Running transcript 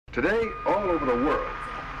Today, all over the world,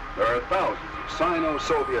 there are thousands of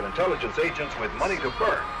Sino-Soviet intelligence agents with money to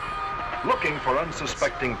burn, looking for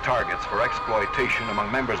unsuspecting targets for exploitation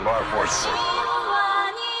among members of our forces.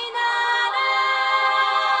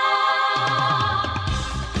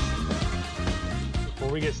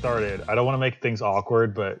 Before we get started, I don't want to make things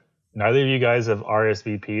awkward, but neither of you guys have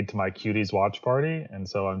RSVP'd to my Cuties watch party, and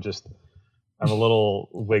so I'm a little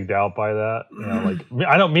wigged out by that. You know, like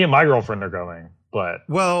I know me and my girlfriend are going, but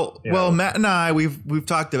well, Matt and I, we've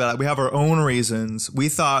talked about it. We have our own reasons. We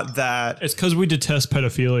thought that it's because we detest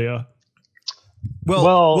pedophilia.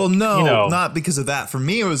 No, not because of that. For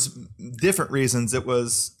me, it was different reasons. It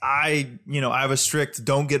was I have a strict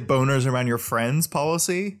don't get boners around your friends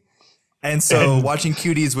policy, and so watching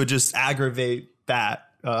Cuties would just aggravate that.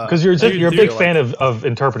 Because you're a big fan of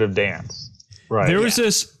interpretive dance. Right. There was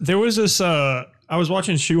this. I was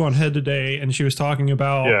watching Shoe on Head today, and she was talking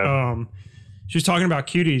about. She was talking about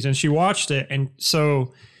Cuties, and she watched it, and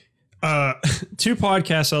so two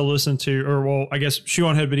podcasts I listened to, I guess Shoe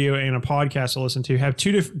on Head video and a podcast I listened to have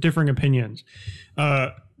two differing opinions.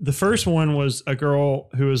 The first one was a girl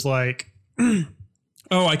who was like,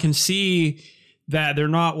 "Oh, I can see that they're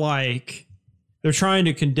not like they're trying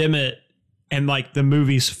to condemn it, and like the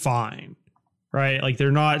movie's fine." Right. Like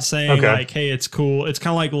they're not saying like, hey, it's cool. It's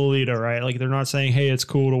kind of like Lolita, right? Like they're not saying, hey, it's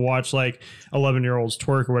cool to watch like 11-year-olds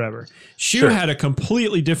twerk or whatever. Shoe had a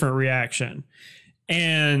completely different reaction.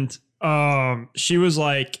 And she was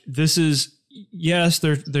like, this is, yes,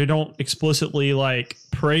 they don't explicitly like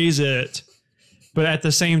praise it, but at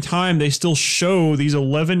the same time, they still show these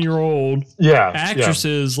 11-year-old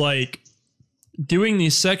actresses like doing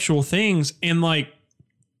these sexual things. And like,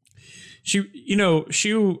 she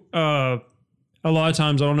a lot of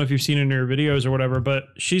times, I don't know if you've seen it in her videos or whatever, but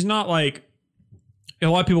she's not like, a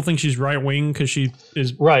lot of people think she's right wing because she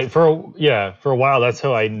is right. For a while, that's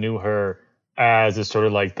how I knew her as, is sort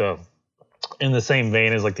of like in the same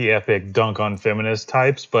vein as like the epic dunk on feminist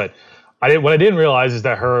types. But what I didn't realize is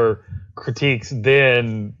that her critiques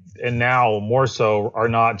then and now more so are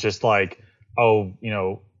not just like,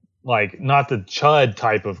 like not the chud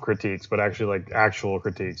type of critiques, but actually like actual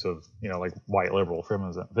critiques of, like white liberal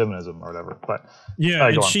feminism or whatever. But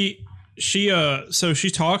and so she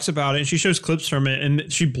talks about it and she shows clips from it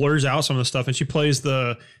and she blurs out some of the stuff and she plays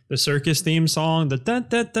the circus theme song, the da,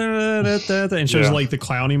 da, da, da, da, da, and shows like the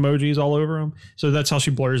clown emojis all over them. So that's how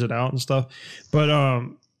she blurs it out and stuff. But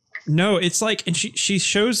no, it's like, and she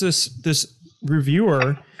shows this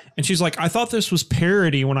reviewer and she's like, I thought this was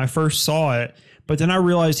parody when I first saw it, but then I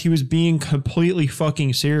realized he was being completely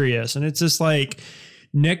fucking serious. And it's this like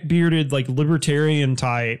neck-bearded, like libertarian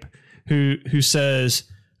type who says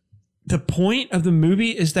the point of the movie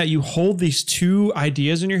is that you hold these two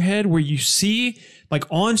ideas in your head where you see like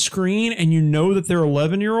on screen and you know that they're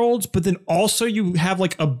 11-year-olds, but then also you have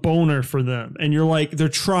like a boner for them. And you're like, they're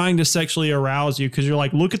trying to sexually arouse you because you're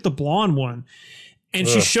like, look at the blonde one. And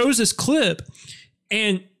she shows this clip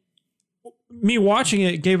and me watching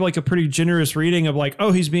it gave like a pretty generous reading of like,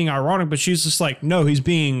 oh, he's being ironic, but she's just like, no,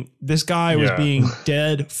 this guy was being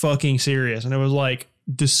dead fucking serious. And it was like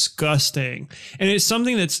disgusting. And it's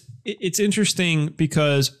something it's interesting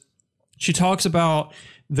because she talks about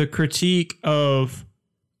the critique of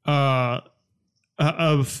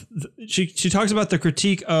she talks about the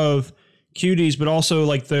critique of Cuties, but also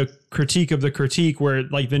like the critique of the critique where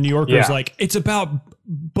like the New Yorker's like, it's about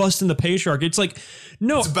busting the patriarchy. It's like,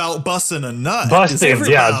 no, it's about busting a nut. Busting, it's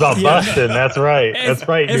about busting. That's right. That's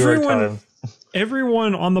right. New York Times.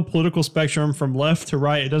 Everyone on the political spectrum from left to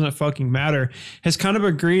right, it doesn't fucking matter, has kind of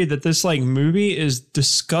agreed that this like movie is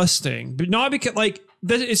disgusting, but not because like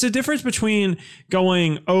it's a difference between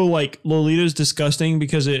going, oh, like Lolita's disgusting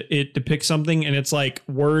because it depicts something and it's like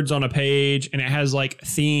words on a page and it has like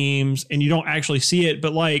themes and you don't actually see it.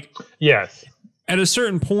 But like, yes, at a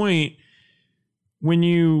certain point, when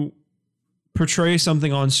you portray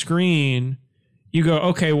something on screen, you go,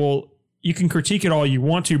 okay, well, you can critique it all you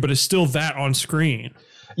want to, but it's still that on screen.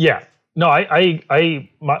 Yeah. No, my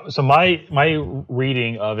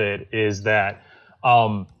reading of it is that,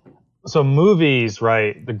 so movies,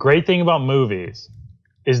 right? The great thing about movies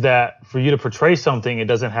is that for you to portray something, it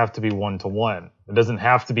doesn't have to be one-to-one. It doesn't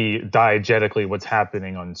have to be diegetically what's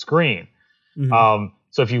happening on screen. Mm-hmm.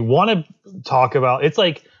 So if you want to talk about, it's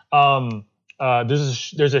like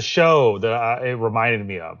there's a show that it reminded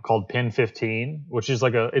me of called Pen 15, which is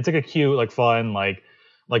like it's a cute, like fun, like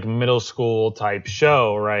middle school type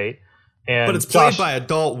show, right? But it's played by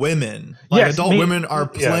adult women. Like adult women are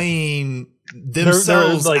playing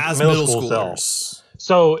themselves like as middle school schoolers. Self.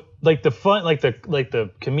 So like the fun, like the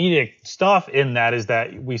comedic stuff in that is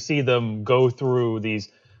that we see them go through these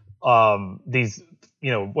these,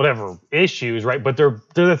 whatever issues, right? But they're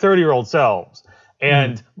the 30-year-old selves.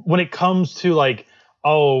 And when it comes to like,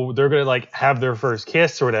 oh, they're going to like have their first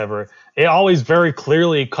kiss or whatever, it always very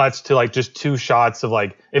clearly cuts to like just 2 shots of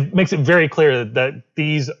like, it makes it very clear that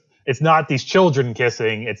it's not these children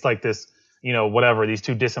kissing. It's like this, whatever, these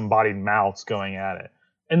 2 disembodied mouths going at it.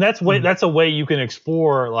 And that's a way you can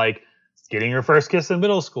explore like getting your first kiss in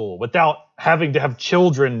middle school without having to have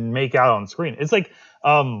children make out on screen. It's like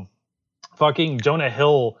fucking Jonah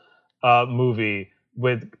Hill movie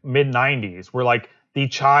with mid-90s where like the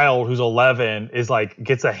child who's 11 is like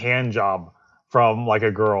gets a hand job from like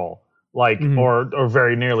a girl, like or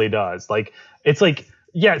very nearly does. Like it's like,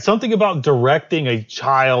 yeah, something about directing a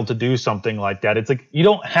child to do something like that. It's like you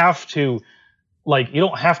don't have to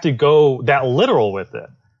go that literal with it.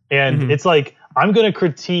 And it's like I'm gonna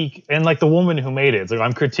critique, and like the woman who made it, it's like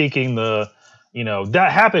I'm critiquing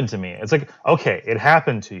that happened to me. It's like, okay, it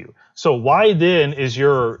happened to you. So why then is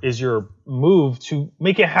your move to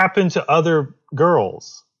make it happen to other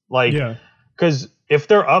girls? Like, because if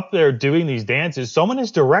they're up there doing these dances, someone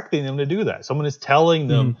is directing them to do that. Someone is telling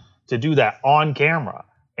them to do that on camera.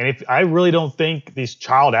 And if I really don't think these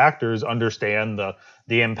child actors understand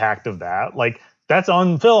the impact of that, like that's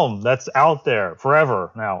on film, that's out there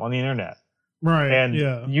forever now on the internet. Right.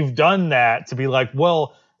 And you've done that to be like,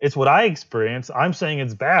 well, it's what I experienced. I'm saying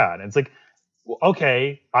it's bad. And it's like, well,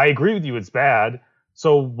 okay, I agree with you. It's bad.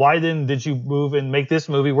 So why then did you move and make this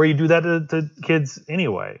movie where you do that to kids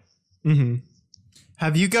anyway? Mm-hmm.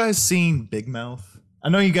 Have you guys seen Big Mouth? I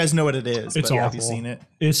know you guys know what it is. It's but awful. Have you seen it?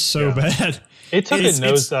 It's so bad. It took a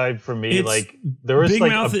nosedive for me. Like there was Big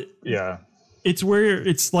like Mouth, It's where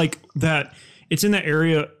it's like that. It's in that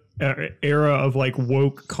era of like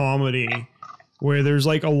woke comedy where there's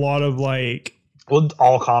like a lot of like. Well,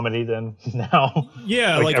 all comedy then now.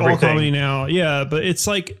 Yeah, like all comedy now. Yeah, but it's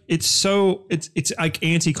like it's like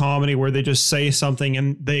anti-comedy where they just say something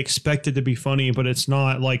and they expect it to be funny, but it's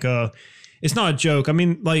not like it's not a joke. I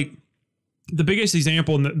mean, like the biggest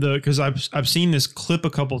example in because I've seen this clip a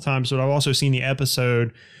couple of times, but I've also seen the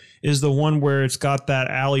episode is the one where it's got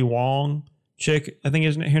that Ali Wong chick. I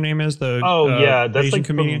think her name is that's Asian like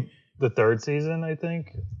comedian. The 3rd season, I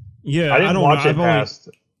think. Yeah, I didn't watch it past.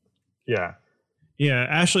 Yeah,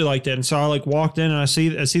 Ashley liked it, and so I like walked in and I see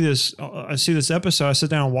this episode. I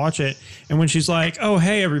sit down and watch it, and when she's like, "Oh,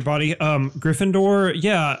 hey everybody, Gryffindor,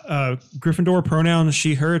 Gryffindor pronoun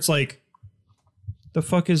she her," it's like, the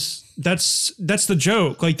fuck is that's the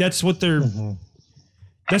joke. Like that's what they're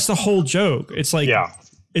that's the whole joke. It's like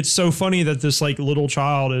it's so funny that this like little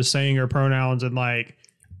child is saying her pronouns and like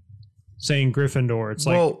saying Gryffindor. It's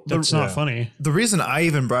like, that's not funny. The reason I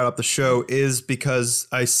even brought up the show is because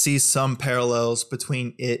I see some parallels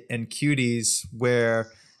between it and Cuties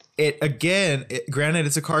where granted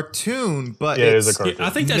it's a cartoon, but it is a cartoon.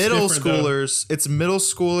 I think that's middle schoolers. Though. It's middle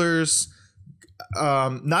schoolers,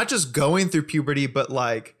 not just going through puberty, but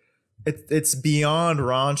like it's beyond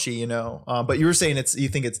raunchy, but you were saying you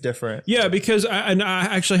think it's different. Yeah, because I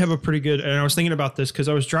actually have a pretty good, and I was thinking about this because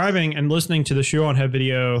I was driving and listening to the Shoe on Head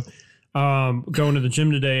video, going to the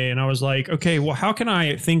gym today, and I was like, okay, well, how can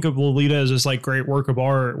I think of Lolita as this like great work of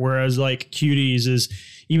art, whereas like Cuties is,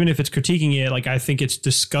 even if it's critiquing it, like I think it's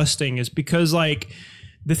disgusting, is because like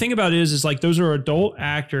the thing about it is like those are adult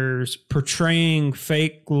actors portraying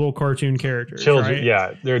fake little cartoon characters. Children, right?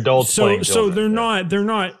 Yeah, they're adults. So they're not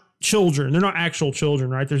children. They're not actual children,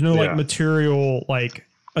 right? There's no like material like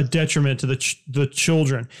a detriment to the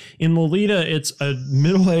children. In Lolita, it's a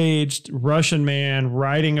middle-aged Russian man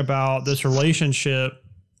writing about this relationship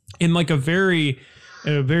in like a very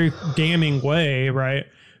damning way, right?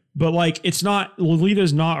 But like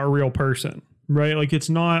Lolita's not a real person, right? Like it's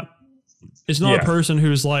not a person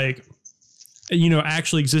who's like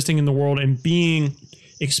actually existing in the world and being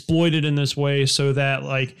exploited in this way so that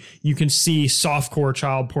like you can see softcore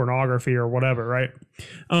child pornography or whatever, right?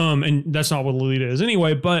 And that's not what Lolita is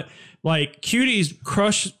anyway, but like Cuties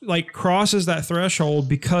crosses that threshold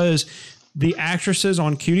because the actresses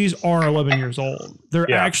on Cuties are 11 years old.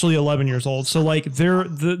 They're actually 11 years old. So like they're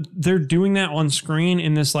doing that on screen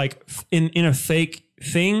in this like in a fake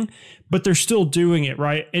thing, but they're still doing it,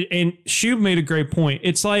 right? And Shub made a great point.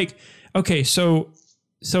 It's like, okay, so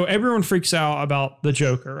everyone freaks out about the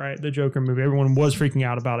Joker, right? The Joker movie. Everyone was freaking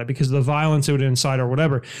out about it because of the violence it would incite or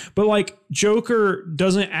whatever. But like Joker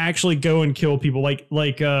doesn't actually go and kill people. Like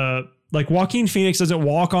Joaquin Phoenix doesn't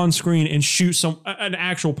walk on screen and shoot an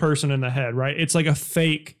actual person in the head, right? It's like a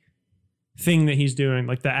fake thing that he's doing,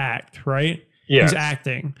 like the act, right? Yeah, he's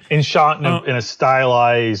acting and shot in a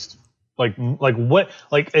stylized, like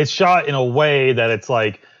it's shot in a way that it's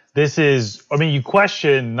like this is, I mean, you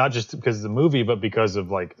question not just because of the movie, but because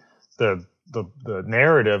of like the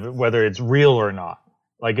narrative, whether it's real or not.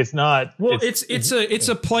 Like it's not. Well, it's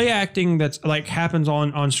a play acting that's like happens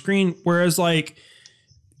on screen, whereas like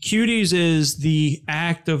Cuties is the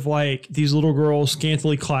act of like these little girls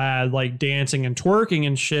scantily clad, like dancing and twerking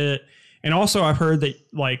and shit. And also I've heard that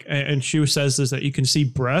like, and she says this, that you can see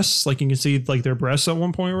breasts, like you can see like their breasts at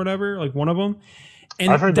one point or whatever, like one of them.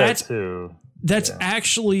 And I've heard that too. That's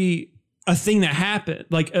actually a thing that happened,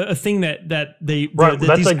 like a thing that these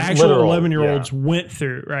like actual literal, 11-year-olds went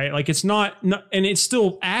through, right? Like it's not, and it's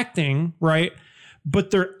still acting, right?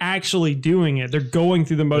 But they're actually doing it. They're going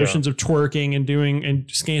through the motions of twerking and doing and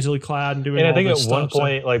scantily clad and doing. And I think at one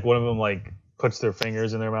point, like one of them like puts their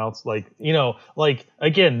fingers in their mouths, like like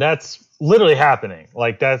again, that's literally happening.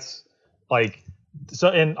 Like that's like so,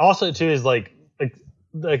 and also too is like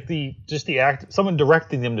the act, someone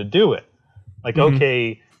directing them to do it. Like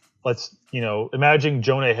okay. Let's, imagine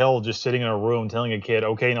Jonah Hill just sitting in a room telling a kid,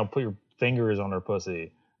 okay, now put your fingers on her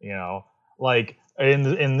pussy, like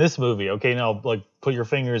in this movie, okay, now like put your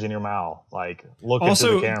fingers in your mouth, like look into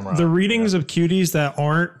the camera. The readings of Cuties that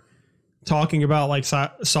aren't talking about like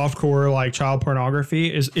softcore, like child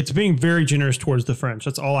pornography it's being very generous towards the French.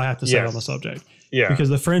 That's all I have to say on the subject. Yeah. Because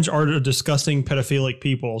the French are a disgusting pedophilic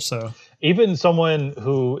people. So even someone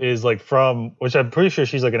who is like from, which I'm pretty sure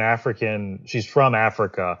she's like she's from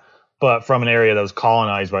Africa, but from an area that was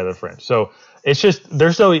colonized by the French. So it's just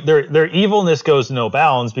their evilness goes no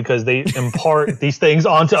bounds because they impart these things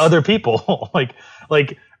onto other people.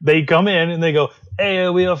 like they come in and they go, hey,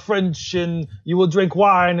 we are French and you will drink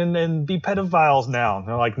wine and be pedophiles now. And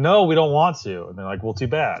they're like, no, we don't want to. And they're like, well, too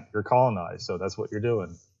bad. You're colonized, so that's what you're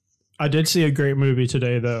doing. I did see a great movie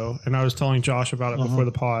today, though, and I was telling Josh about it before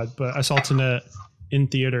the pod, but I saw Tenet in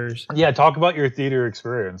theaters. Yeah, talk about your theater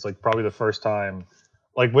experience. Like probably the first time.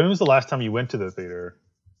 Like when was the last time you went to the theater?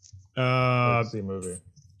 To see a movie.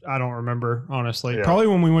 I don't remember, honestly. Yeah. Probably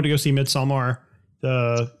when we went to go see Midsommar,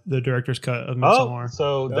 the director's cut of Midsommar. Oh,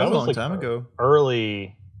 so that was a long like time ago.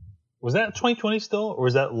 Early. Was that 2020 still, or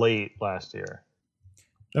was that late last year?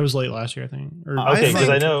 That was late last year, I think. Okay, because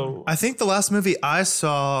I know. I think the last movie I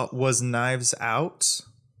saw was Knives Out.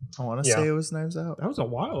 I want to say it was Knives Out. That was a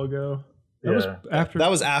while ago. That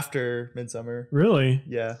was after Midsommar. Really?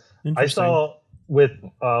 Yeah. I saw with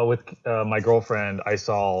my girlfriend. I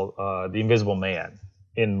saw The Invisible Man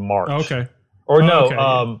in March. Oh, okay. Or no?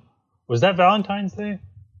 Okay. Was that Valentine's Day?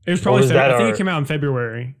 It was probably. I think it came out in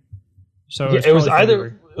February. So it was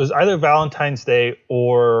either. It was either Valentine's Day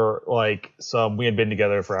or like we had been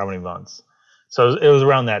together for how many months. So it was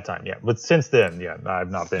around that time, yeah. But since then, I've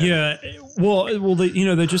not been. Yeah, well,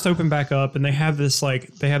 they just opened back up, and they have this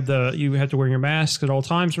you have to wear your mask at all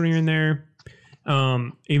times when you're in there.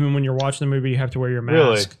 Even when you're watching the movie, you have to wear your mask.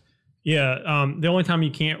 Really? Yeah. The only time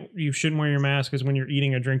you shouldn't wear your mask is when you're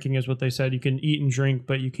eating or drinking, is what they said. You can eat and drink,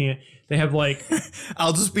 but you can't. They have like.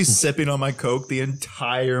 I'll just be sipping on my Coke the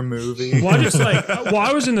entire movie. Well,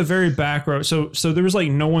 I was in the very back row, so there was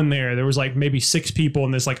like no one there. There was like maybe 6 people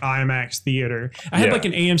in this like IMAX theater. I had like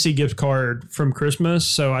an AMC gift card from Christmas,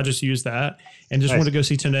 so I just used that and just wanted to go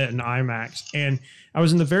see Tenet in IMAX. And I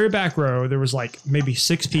was in the very back row. There was like maybe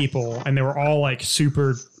 6 people, and they were all like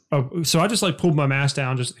super. So I just like pulled my mask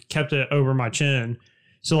down, just kept it over my chin.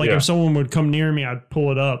 So like if someone would come near me, I'd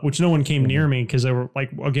pull it up, which no one came near me because they were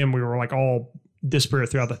like, again, we were like all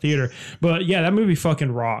disparate throughout the theater. But yeah, that movie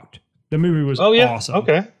fucking rocked. The movie was awesome.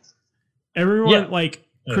 Okay. Everyone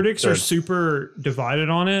critics are super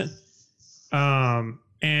divided on it.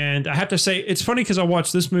 And I have to say, it's funny because I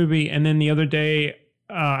watched this movie and then the other day,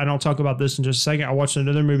 and I'll talk about this in just a second, I watched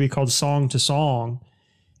another movie called Song to Song.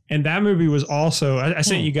 And that movie was also, I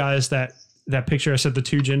sent you guys that picture. I said the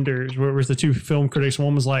 2 genders, where it was the 2 film critics.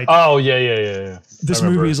 One was like, oh, yeah. This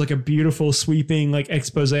movie is like a beautiful, sweeping, like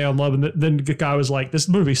expose on love. And then the guy was like, this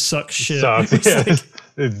movie sucks shit.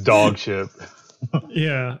 It's dog shit.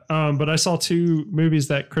 Yeah. But I saw 2 movies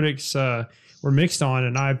that critics were mixed on,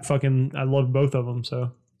 and I loved both of them.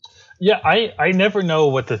 So, yeah, I never know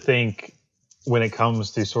what to think when it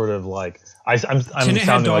comes to sort of like, I'm Tenet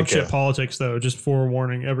had dog shit politics, though. Just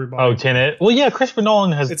forewarning everybody. Oh, Tenet. Well, yeah, Christopher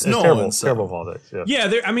Nolan has terrible politics. Yeah,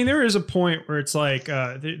 there is a point where it's like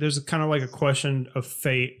there's kind of like a question of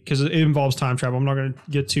fate because it involves time travel. I'm not going to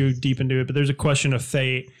get too deep into it, but there's a question of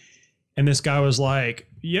fate. And this guy was like,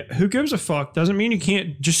 "Yeah, who gives a fuck? Doesn't mean you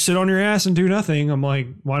can't just sit on your ass and do nothing." I'm like,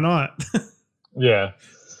 "Why not?" Yeah.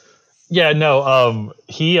 No.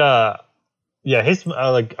 He. His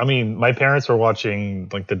my parents were watching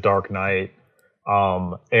like The Dark Knight,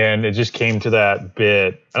 and it just came to that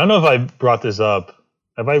bit. I don't know if I brought this up.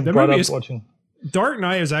 Have I brought up watching? Dark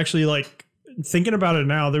Knight is actually like thinking about it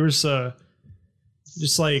now. There was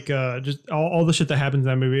just all the shit that happens in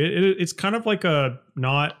that movie. It's kind of like a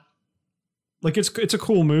not like it's a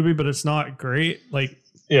cool movie, but it's not great. Like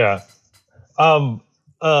yeah. I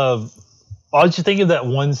was just thinking of that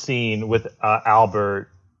one scene with Albert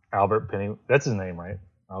Penny. That's his name, right?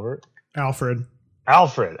 Alfred,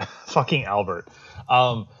 fucking Albert.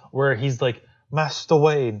 Where he's like, Master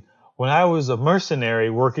Wayne, when I was a mercenary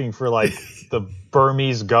working for like the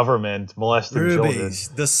Burmese government molesting children.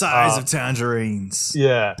 The size of tangerines.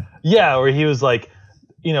 Yeah. Yeah. Where he was like,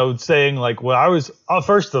 saying like, when I was,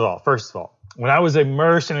 first of all, when I was a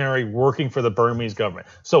mercenary working for the Burmese government.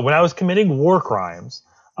 So when I was committing war crimes,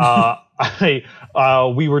 we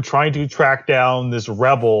were trying to track down this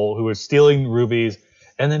rebel who was stealing rubies,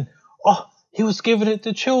 and then he was giving it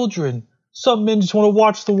to children. Some men just want to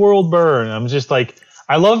watch the world burn. I'm just like,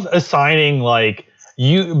 I love assigning like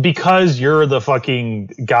because you're the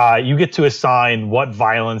fucking guy, you get to assign what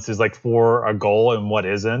violence is like for a goal and what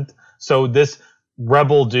isn't. So this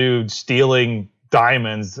rebel dude stealing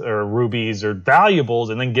diamonds or rubies or valuables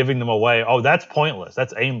and then giving them away, that's pointless.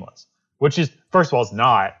 That's aimless. Which is, first of all, it's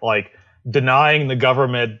not. Like, denying the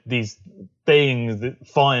government these things,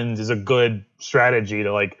 funds, is a good strategy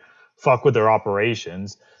to, like, fuck with their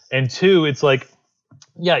operations. And two, it's like,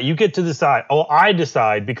 yeah, you get to decide. I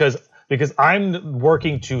decide because I'm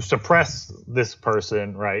working to suppress this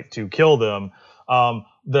person, right, to kill them.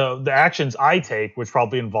 The actions I take, which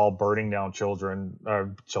probably involve burning down burning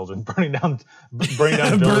down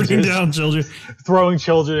villages, throwing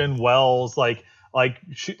children in wells, getting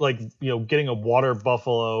a water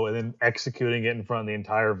buffalo and then executing it in front of the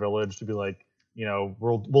entire village to be like,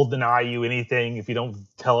 we'll deny you anything if you don't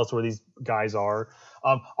tell us where these guys are.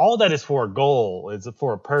 All that is for a goal. It's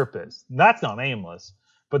for a purpose. That's not aimless.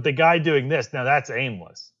 But the guy doing this, now that's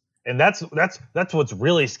aimless. And that's what's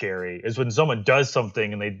really scary is when someone does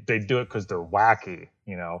something and they do it because they're wacky,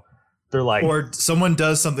 They're like, or someone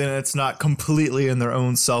does something that's not completely in their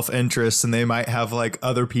own self-interest and they might have like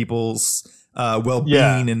other people's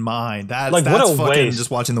well-being in mind. That's what a fucking waste.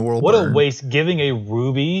 Just watching the world burn. What a waste giving a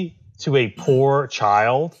ruby to a poor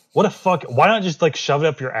child. What a fuck. Why not just like shove it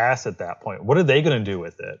up your ass at that point? What are they going to do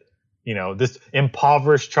with it? This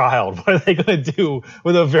impoverished child, what are they going to do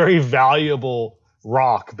with a very valuable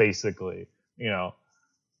rock, basically,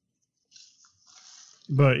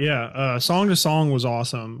 But yeah, Song to Song was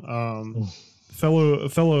awesome.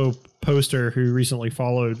 Fellow poster who recently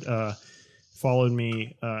followed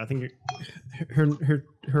me. I think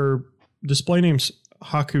her display name's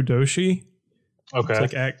Hakudoshi. Okay, it's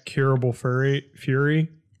like at Curable Fury,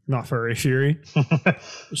 not Furry Fury.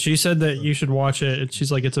 She said that you should watch it.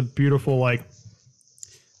 She's like, it's a beautiful like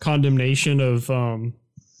condemnation of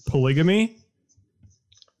polygamy.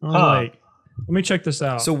 I'm like, let me check this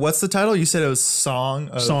out. So what's the title? You said it was Song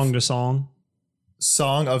to Song.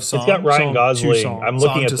 Song of Song. It's got Ryan Gosling. I'm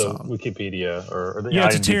looking at the song. Wikipedia or the IMDb.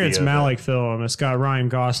 It's a Terrence Malick film. It's got Ryan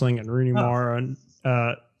Gosling and Rooney Mara and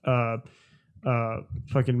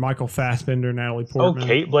fucking Michael Fassbender, Natalie Portman.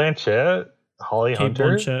 Kate Blanchett, Holly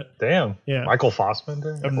Hunter. Damn. Yeah. Michael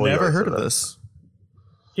Fassbender. I've never heard of this.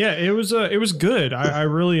 Yeah, it was good. I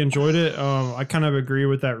really enjoyed it. I kind of agree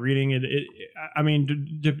with that reading. I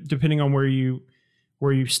mean, depending on where you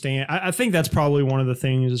stand, I think that's probably one of the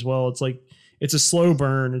things as well. It's like it's a slow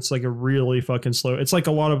burn. It's like a really fucking slow. It's like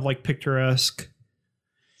a lot of like picturesque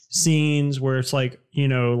scenes where it's like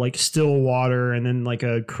like still water and then like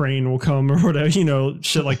a crane will come or whatever,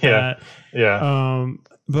 shit like that. Yeah.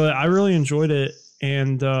 But I really enjoyed it.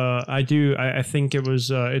 And I think it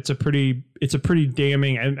was it's a pretty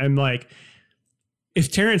damning and like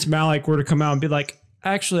if Terrence Malick were to come out and be like,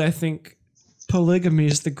 actually I think polygamy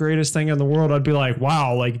is the greatest thing in the world, I'd be like,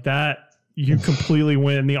 wow, like that you completely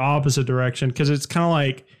went in the opposite direction, because it's kind of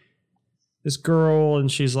like this girl and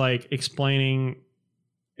she's like explaining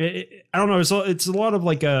I don't know, it's a lot of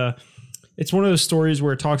like it's one of those stories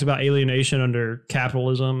where it talks about alienation under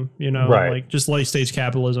capitalism, right. Like just late stage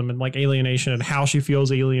capitalism and like alienation and how she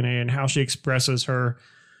feels alienated and how she expresses her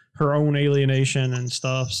own alienation and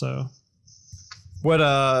stuff. So what,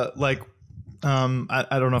 I don't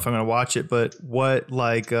know if I'm going to watch it, but what,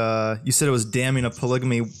 you said it was damning of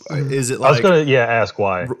polygamy. Is it like, I was going to ask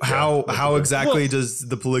why. How exactly does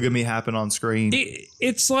the polygamy happen on screen?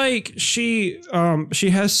 It's like she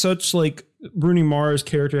has such like, Rooney Mara's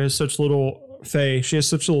character has such little faith. She has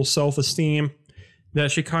such little self-esteem that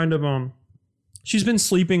she kind of she's been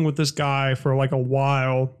sleeping with this guy for like a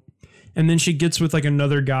while, and then she gets with like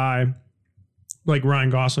another guy, like Ryan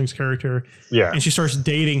Gosling's character. Yeah. And she starts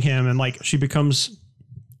dating him, and like she becomes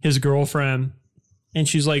his girlfriend, and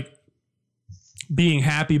she's like being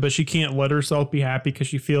happy, but she can't let herself be happy because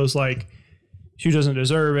she feels like she doesn't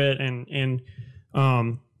deserve it. And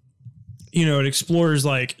it explores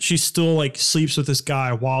like she still like sleeps with this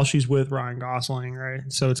guy while she's with Ryan Gosling, right?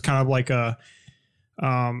 So it's kind of like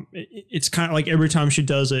it's kind of like every time she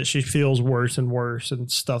does it, she feels worse and worse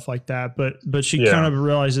and stuff like that. But she kind of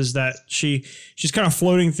realizes that she's kind of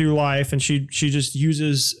floating through life, and she just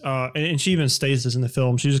uses and she even states this in the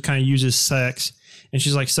film. She just kind of uses sex, and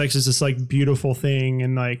she's like, sex is this like beautiful thing,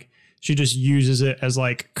 and like she just uses it as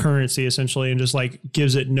like currency essentially, and just like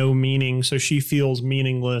gives it no meaning. So she feels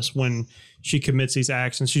meaningless when she commits these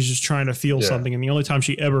acts, and she's just trying to feel something. And the only time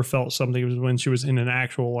she ever felt something was when she was in an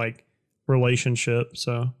actual like relationship.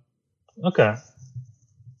 So okay,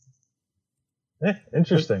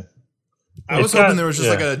 interesting. I was hoping there was just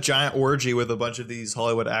like a giant orgy with a bunch of these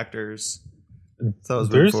Hollywood actors. That was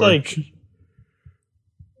there's like,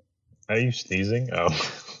 are you sneezing? Oh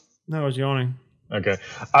no, I was yawning. Okay,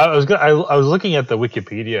 I was looking at the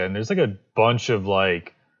Wikipedia, and there's like a bunch of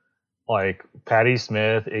like Patti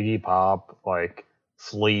Smith, Iggy Pop, like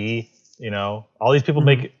Flea. All these people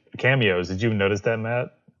make cameos. Did you notice that,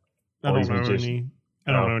 Matt? I don't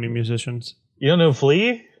know any musicians. You don't know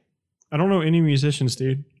Flea? I don't know any musicians,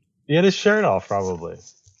 dude. He had his shirt off, probably.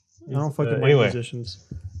 I don't fucking like musicians.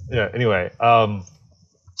 Yeah. Anyway,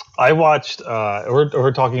 I watched.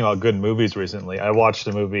 We're talking about good movies recently. I watched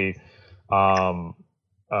a movie,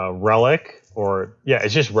 Relic,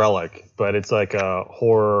 it's just Relic, but it's like a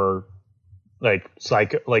horror, like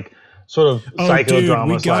psycho, like sort of psychodrama.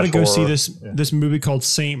 Dude, we gotta go see this movie called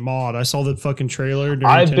Saint Maud. I saw the fucking trailer.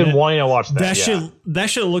 I've been wanting to watch that.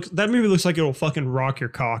 That movie looks like it'll fucking rock your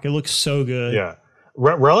cock. It looks so good. Yeah,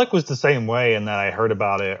 Relic was the same way, in that I heard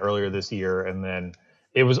about it earlier this year, and then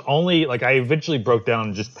it was only like I eventually broke down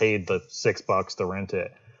and just paid the $6 to rent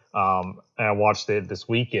it. And I watched it this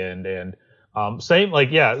weekend, and same like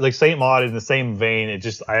Saint Maud in the same vein. It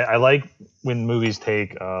just I like when movies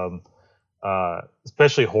take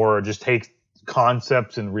especially horror, just takes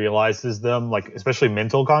concepts and realizes them, like especially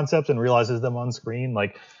mental concepts, and realizes them on screen.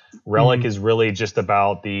 Like Relic is really just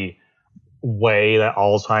about the way that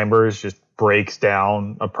Alzheimer's just breaks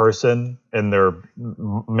down a person and their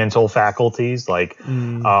mental faculties. Like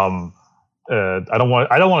I don't want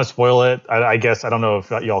to spoil it. I guess I don't know if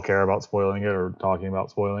y'all care about spoiling it or talking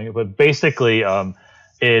about spoiling it, but basically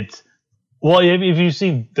if you've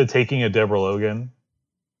seen The Taking of Deborah Logan,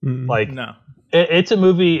 no, it's a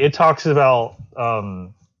movie. It talks about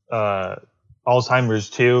Alzheimer's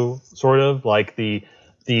too, sort of. Like the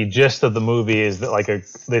gist of the movie is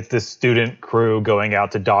that this student crew going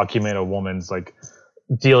out to document a woman's like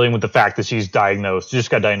dealing with the fact that she just got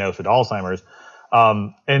diagnosed with Alzheimer's.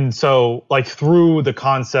 And so like through the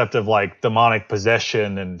concept of like demonic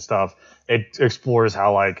possession and stuff, it explores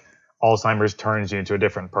how like Alzheimer's turns you into a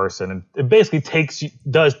different person, and it basically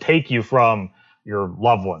does take you from your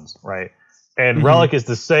loved ones, right? And Relic is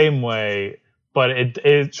the same way, but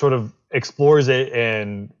it sort of explores it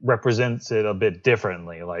and represents it a bit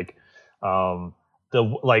differently. Like your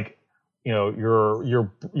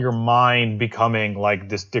mind becoming like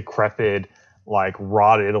this decrepit, like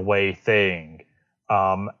rotted away thing.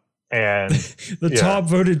 And the top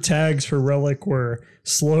voted tags for Relic were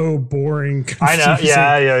slow, boring, confusing. I know.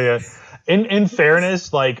 Yeah. In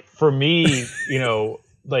fairness, like for me,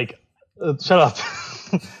 like shut up.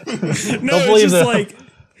 It's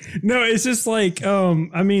just like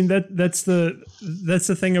I mean that's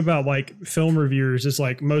the thing about like film reviewers. It's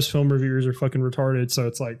like most film reviewers are fucking retarded, so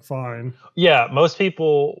it's like fine. Yeah, most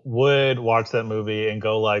people would watch that movie and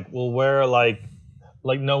go like, well, where like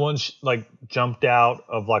no one like jumped out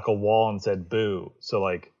of like a wall and said boo. So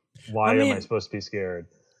like, why am I supposed to be scared?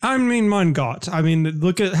 I mean, mein Gott. I mean,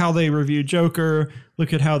 look at how they reviewed Joker.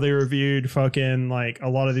 Look at how they reviewed fucking like a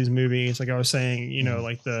lot of these movies. Like I was saying,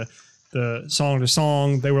 like the Song to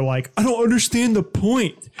Song. They were like, I don't understand the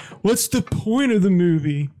point. What's the point of the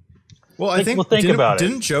movie? Well, I think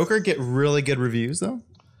didn't Joker get really good reviews though?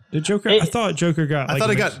 Did Joker? I thought Joker got. I thought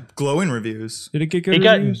it got glowing reviews. Did it get good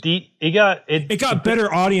reviews? It got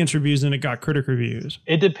better audience reviews than it got critic reviews.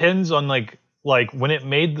 It depends on like when it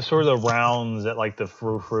made the sort of the rounds at like the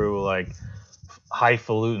frou-frou like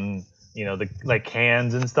highfalutin, the like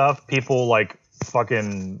Cannes and stuff. People like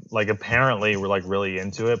fucking like apparently were like really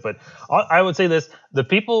into it. But I would say this: the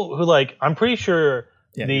people who like, I'm pretty sure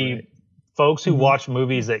folks who watch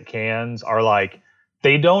movies at Cannes are like,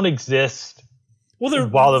 they don't exist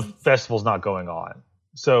while the festival's not going on.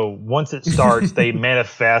 So once it starts, they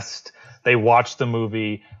manifest. They watch the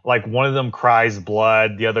movie. Like one of them cries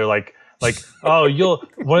blood. The other like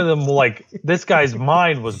one of them like, this guy's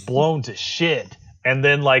mind was blown to shit. and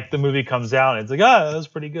then like the movie comes out and it's like, that was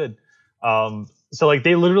pretty good. So like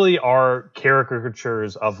they literally are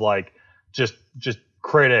caricatures of like just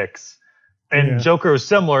critics. And Joker was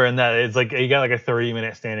similar in that it's like you got like a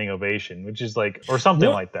 30-minute standing ovation, which is like, or something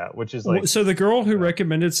like that, which is like. So the girl who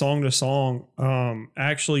recommended Song to Song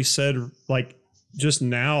actually said like just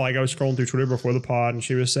now, like I was scrolling through Twitter before the pod, and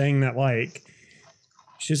she was saying that like,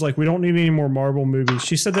 she's like, we don't need any more Marvel movies.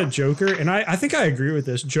 She said that Joker, and I think I agree with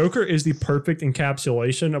this. Joker is the perfect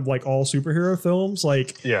encapsulation of like all superhero films.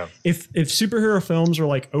 Like, if superhero films are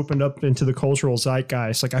like opened up into the cultural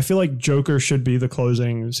zeitgeist, like I feel like Joker should be the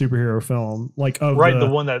closing superhero film. Like of the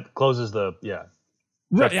one that closes the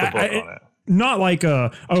right. On it. Not like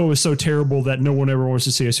it was so terrible that no one ever wants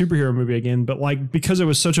to see a superhero movie again, but like because it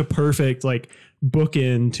was such a perfect like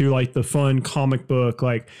bookend to like the fun comic book,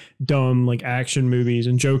 like dumb like action movies,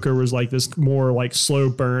 and Joker was like this more like slow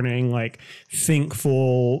burning, like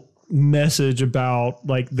thinkful message about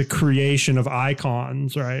like the creation of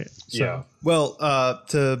icons, right? So. Well,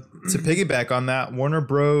 to piggyback on that, Warner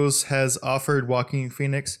Bros. Has offered Joaquin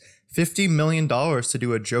Phoenix $50 million to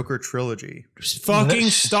do a Joker trilogy. Fucking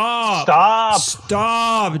stop.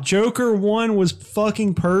 Joker 1 was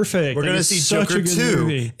fucking perfect. We're going to see Joker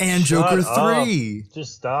 2 and Joker 3.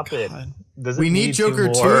 Just stop it. We need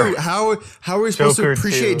Joker 2. How are we supposed to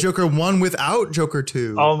appreciate Joker 1 without Joker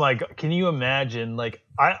 2? Oh my God. Can you imagine? Like,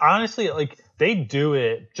 I honestly, like, they do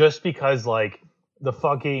it just because, like,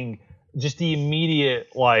 just the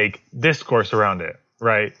immediate, like, discourse around it.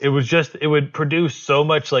 Right. It would produce so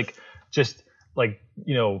much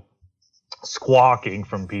squawking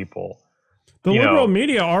from people. The liberal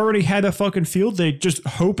media already had a fucking field day just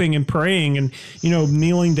hoping and praying and,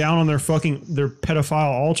 kneeling down on their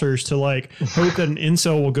pedophile altars to like hope that an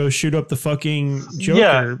incel will go shoot up the fucking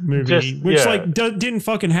Joker movie, which didn't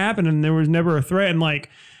fucking happen. And there was never a threat. And like,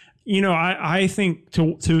 I think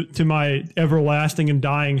to my everlasting and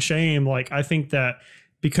dying shame, like, I think that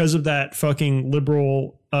because of that fucking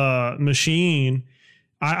liberal machine,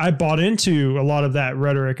 I bought into a lot of that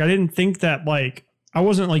rhetoric. I didn't think that like, I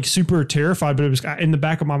wasn't like super terrified, but it was in the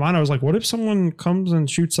back of my mind. I was like, what if someone comes and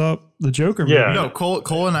shoots up the Joker movie? No,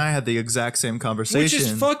 Cole and I had the exact same conversation. Which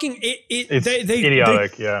is fucking it's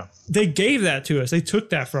idiotic. They gave that to us. They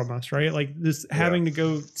took that from us, right? Like this having to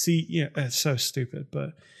go see, it's so stupid.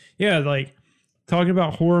 But yeah, like talking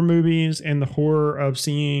about horror movies and the horror of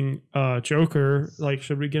seeing Joker, like,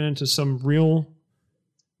 should we get into some real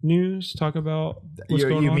news? Talk about what's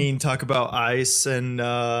going on? You mean talk about ICE and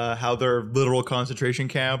how they're literal concentration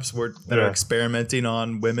camps that are experimenting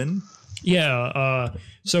on women? Yeah.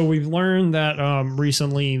 So we've learned that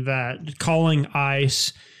recently that calling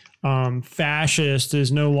ICE fascist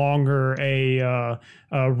is no longer a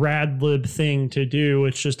rad lib thing to do.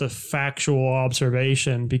 It's just a factual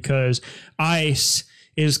observation, because ICE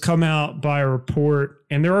is come out by a report,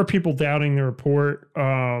 and there are people doubting the report.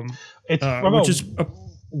 It's which is a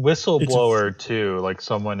whistleblower too. Like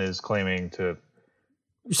someone is claiming to.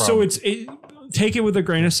 So take it with a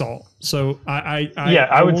grain of salt. So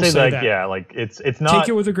I would say that. Like it's not, take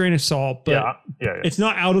it with a grain of salt, but it's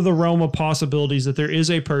not out of the realm of possibilities that there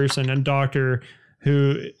is a person, a doctor,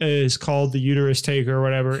 who is called the uterus taker or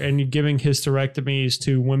whatever, and giving hysterectomies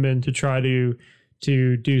to women to try to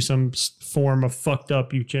do some form of fucked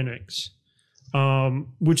up eugenics.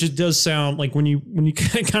 Which it does sound like when you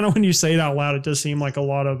kind of when you say it out loud, it does seem like a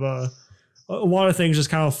lot of things just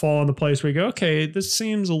kind of fall into place where you go, okay, this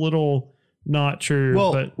seems a little not true.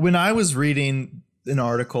 Well, but when I was reading an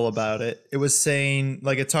article about it, it was saying,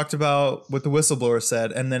 like, it talked about what the whistleblower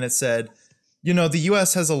said, and then it said, the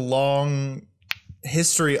U.S. has a long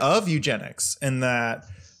history of eugenics, and that,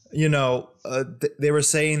 they were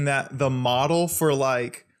saying that the model for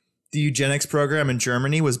like the eugenics program in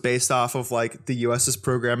Germany was based off of like the US's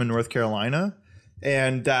program in North Carolina,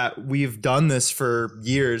 and that we've done this for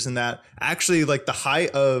years, and that actually like the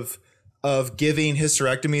height of giving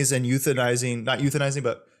hysterectomies and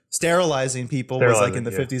but sterilizing people was like in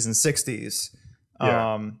the 50s and 60s.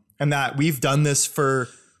 And that we've done this for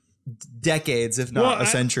decades, if not a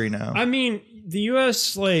century now. I mean, the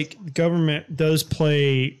US like government does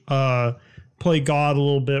play God a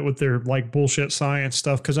little bit with their like bullshit science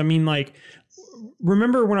stuff. Cause I mean, like,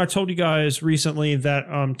 remember when I told you guys recently that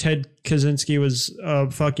Ted Kaczynski was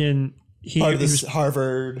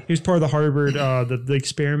Harvard. He was part of the Harvard the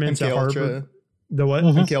experiments at Harvard. The what?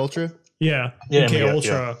 MK Ultra. Yeah. MK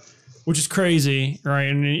Ultra, which is crazy, right?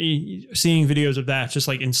 And seeing videos of that, just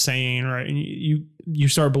like insane, right? And you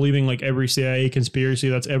start believing like every CIA conspiracy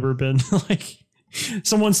that's ever been like.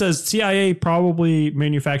 Someone says CIA probably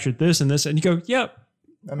manufactured this and this, and you go, yep.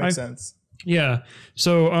 That makes sense. Yeah.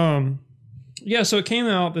 So Yeah, so it came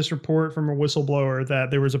out, this report from a whistleblower,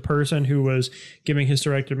 that there was a person who was giving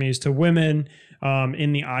hysterectomies to women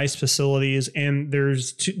in the ICE facilities, and there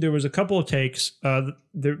was a couple of takes.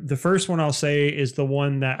 The first one I'll say is the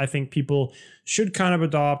one that I think people should kind of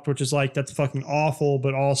adopt, which is like, that's fucking awful,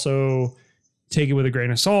 but also take it with a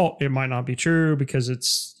grain of salt. It might not be true because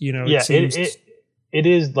it's, it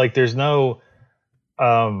is like, there's no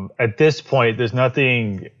at this point, there's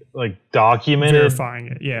nothing like documented verifying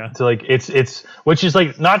it. Yeah. So like it's which is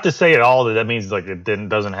like, not to say at all that means like it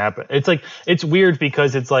doesn't happen. It's like, it's weird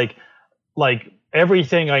because it's like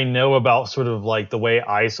everything I know about sort of like the way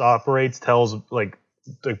ICE operates tells like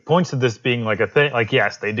points to this being like a thing. Like,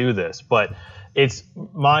 yes, they do this, but it's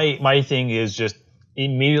my thing is just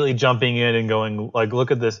immediately jumping in and going like, look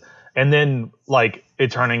at this, and then like it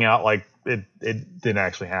turning out like it didn't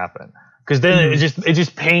actually happen. Because then it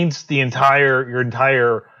just paints your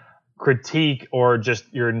entire critique or just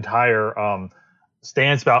your entire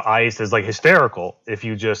stance about ICE as like hysterical. If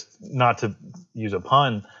you just, not to use a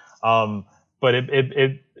pun, but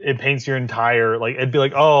it paints your entire, like, it'd be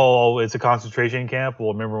like, oh, it's a concentration camp.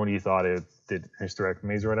 Well, remember when you thought it did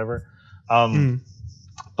hysterectomies or whatever.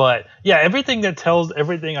 But yeah, everything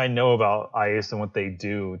I know about ICE and what they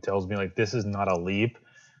do tells me like this is not a leap.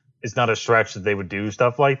 It's not a stretch that they would do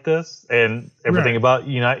stuff like this, and everything about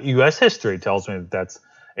U.S. history tells me that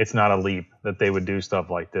it's not a leap that they would do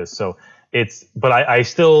stuff like this. So but I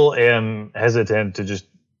still am hesitant to just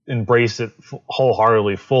embrace it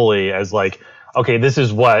wholeheartedly, fully as like, okay, this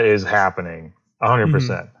is what is happening,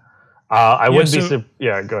 100%. I wouldn't be.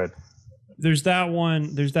 Yeah, go ahead. There's that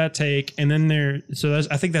one. There's that take, and then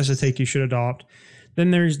I think that's a take you should adopt.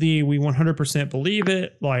 Then there's we 100% believe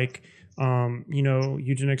it, like.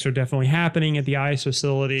 Eugenics are definitely happening at the ICE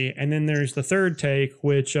facility. And then there's the third take,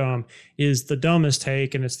 which is the dumbest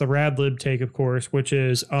take, and it's the Radlib take, of course, which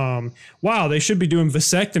is, wow, they should be doing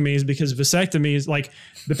vasectomies because vasectomies, like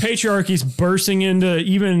the patriarchy's bursting into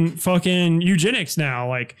even fucking eugenics now.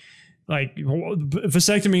 Like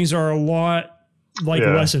vasectomies are a lot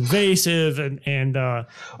less invasive and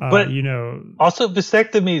also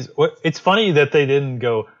vasectomies. It's funny that they didn't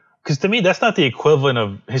go. Because to me, that's not the equivalent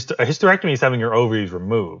of a hysterectomy is having your ovaries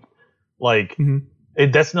removed. Like,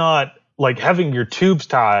 that's not like having your tubes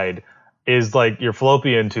tied is like your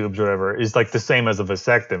fallopian tubes or whatever is like the same as a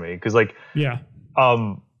vasectomy. Because like,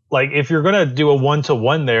 like if you're gonna do a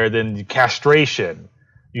 1-to-1 there, then castration,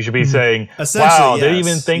 you should be saying, wow, they didn't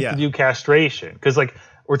even think to do castration. Because like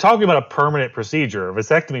we're talking about a permanent procedure. A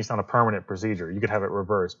vasectomy is not a permanent procedure. You could have it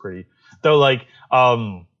reversed pretty. Though like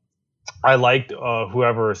I liked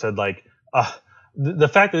whoever said like the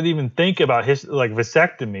fact that they didn't even think about like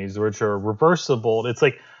vasectomies, which are reversible. It's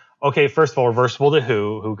like, okay, first of all, reversible to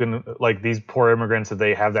who can, like these poor immigrants, if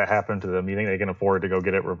they have that happen to them, you think they can afford to go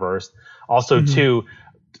get it reversed? Also, two,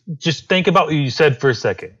 just think about what you said for a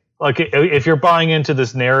second. Like if you're buying into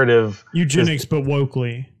this narrative, eugenics, but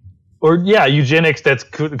wokely, or eugenics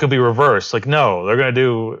could be reversed. Like no, they're gonna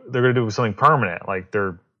do something permanent. Like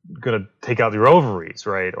they're gonna take out your ovaries,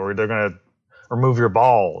 right? Or they're gonna remove your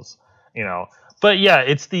balls, But yeah,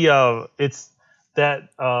 it's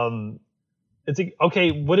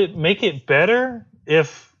okay, would it make it better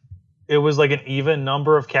if it was like an even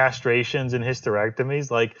number of castrations and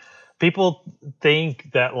hysterectomies? Like people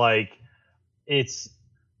think that like it's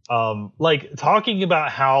like talking about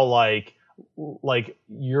how like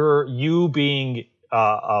you being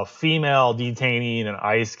a female detainee in an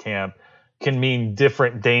ICE camp can mean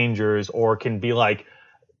different dangers, or can be like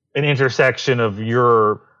an intersection of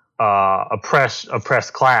your oppressed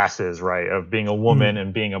classes, right? Of being a woman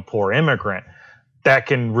and being a poor immigrant, that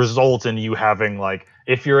can result in you having like,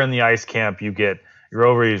 if you're in the ICE camp, you get your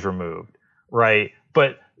ovaries removed, right?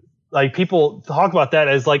 But like people talk about that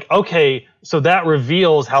as like, okay, so that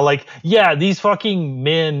reveals how like, yeah, these fucking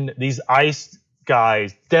men, these ICE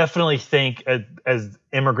guys definitely think as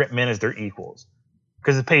immigrant men as their equals.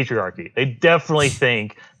 Because of patriarchy. They definitely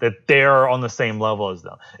think that they're on the same level as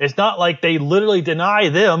them. It's not like they literally deny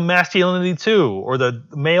them masculinity too, or the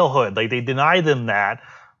malehood. Like they deny them that.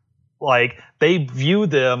 Like they view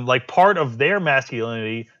them like part of their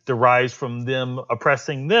masculinity derives from them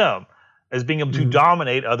oppressing them as being able to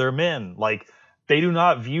dominate other men. Like they do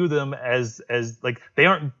not view them as like they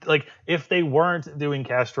aren't like, if they weren't doing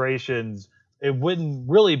castrations, it wouldn't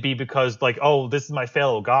really be because like, oh, this is my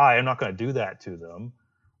fellow guy, I'm not going to do that to them.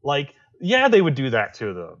 Like, yeah, they would do that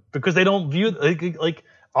to them because they don't view like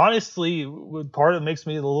honestly, part that makes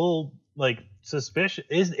me a little like suspicious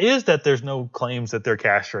is that there's no claims that they're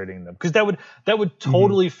castrating them, because that would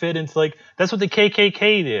totally fit into like, that's what the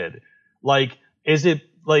KKK did. Like, is it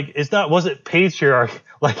wasn't patriarchy.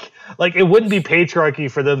 Like it wouldn't be patriarchy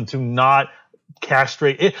for them to not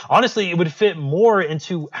castrate it. Honestly, it would fit more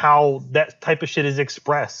into how that type of shit is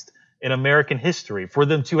expressed in American history, for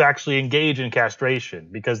them to actually engage in castration,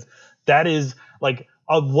 because that is like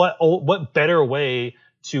what better way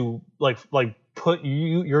to like put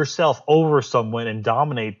yourself over someone and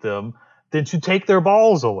dominate them than to take their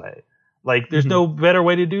balls away. Like there's no better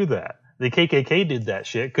way to do that. The KKK did that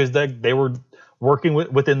shit because they were working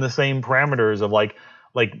within the same parameters of like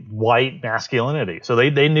white masculinity. So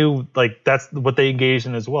they knew like that's what they engaged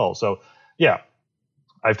in as well. So yeah,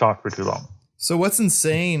 I've talked for too long. So what's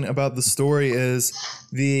insane about the story is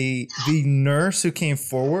the nurse who came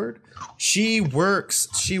forward, she works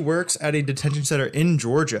at a detention center in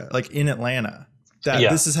Georgia, like in Atlanta.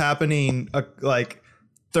 This is happening like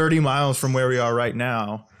 30 miles from where we are right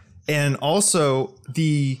now. And also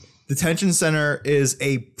the detention center is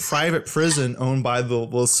a private prison owned by the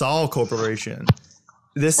LaSalle Corporation.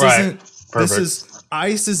 This is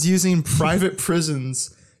ICE is using private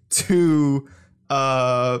prisons to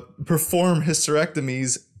perform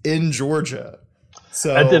hysterectomies in Georgia.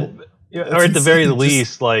 So at the very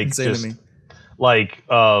least, like just like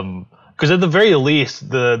because at the very least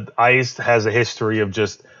the ICE has a history of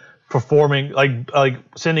just performing like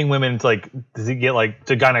sending women to get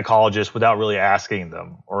to gynecologists without really asking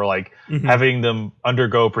them, or like having them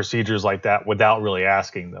undergo procedures like that without really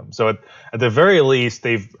asking them. So at the very least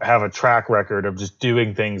they have a track record of just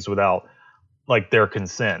doing things without like their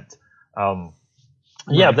consent.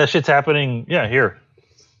 Yeah, that shit's happening. Yeah, here.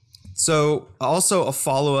 So also a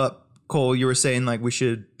follow-up, Cole, you were saying like we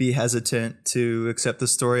should be hesitant to accept the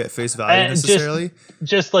story at face value necessarily.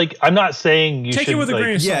 Just like I'm not saying you take should, it with a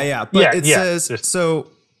grain of salt. Yeah, but it says so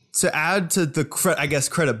to add to the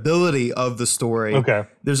credibility of the story. Okay,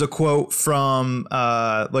 there's a quote from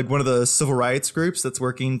like one of the civil rights groups that's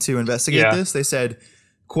working to investigate this. They said,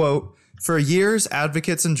 "Quote." For years,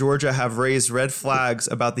 advocates in Georgia have raised red flags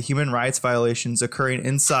about the human rights violations occurring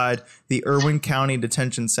inside the Irwin County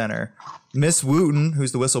Detention Center. Miss Wooten,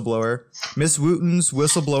 who's the whistleblower, Miss Wooten's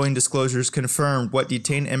whistleblowing disclosures confirmed what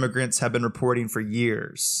detained immigrants have been reporting for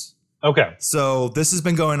years. Okay. So this has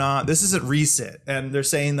been going on. This isn't recent. And they're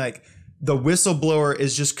saying like the whistleblower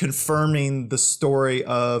is just confirming the story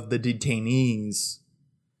of the detainees.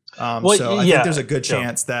 So I think there's a good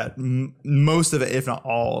chance that most of it, if not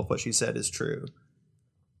all of what she said, is true.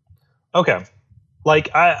 Okay.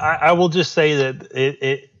 Like I will just say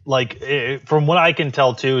that from what I can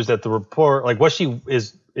tell too is that the report, like what she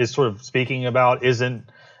is sort of speaking about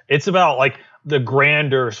it's about like the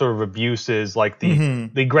grander sort of abuses, like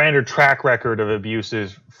the grander track record of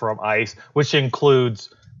abuses from ICE, which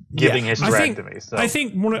includes giving hysterectomies. I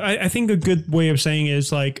think a good way of saying it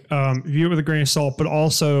is like view it with a grain of salt, but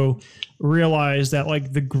also realize that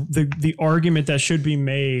like the argument that should be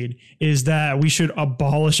made is that we should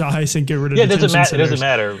abolish ICE and get rid of detention centers. It doesn't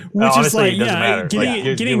matter. Which honestly, is like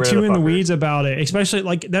getting too in the weeds about it, especially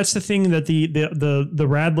like that's the thing that the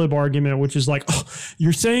Radlib argument, which is like, oh,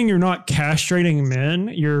 you're saying you're not castrating men,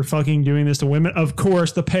 you're fucking doing this to women. Of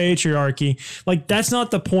course, the patriarchy. Like that's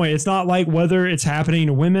not the point. It's not like whether it's happening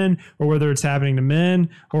to women or whether it's happening to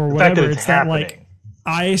men or whatever. It's not like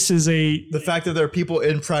ICE is the fact that there are people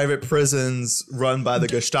in private prisons run by the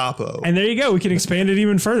Gestapo. And there you go. We can expand it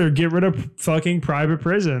even further. Get rid of fucking private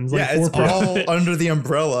prisons. Like it's all under the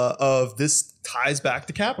umbrella of this ties back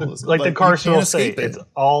to capitalism. Like the carceral state. It's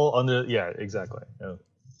all under. Yeah, exactly.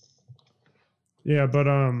 Yeah, but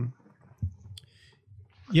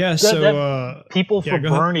so people for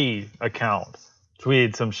Bernie account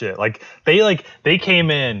tweeted some shit. Like they came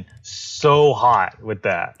in so hot with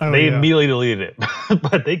that. They immediately deleted it.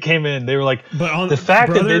 But they came in, they were like, but on the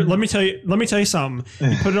fact that let me tell you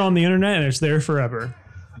something. You put it on the internet and it's there forever.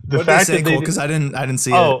 The fact that because I didn't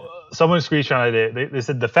see it. Oh, someone screenshotted it. They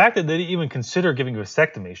said the fact that they didn't even consider giving a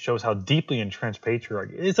vasectomy shows how deeply entrenched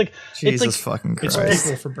patriarchy. It's like Jesus fucking Christ. It's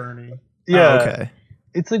typical for Bernie. Yeah. Okay.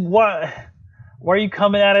 It's like why are you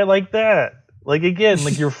coming at it like that? Like again,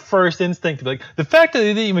 like your first instinct to be like the fact that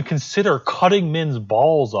they didn't even consider cutting men's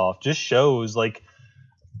balls off just shows like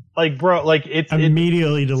bro, like it's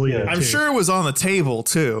immediately deleted. I'm sure it was on the table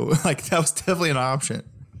too. Like that was definitely an option.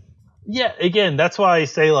 Yeah, again, that's why I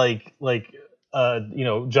say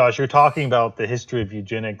Josh, you're talking about the history of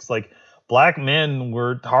eugenics. Like black men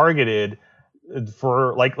were targeted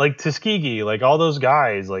for like Tuskegee, like all those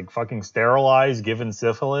guys, like fucking sterilized, given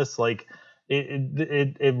syphilis, like.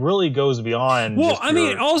 It really goes beyond. Well,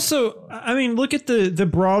 look at the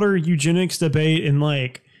broader eugenics debate in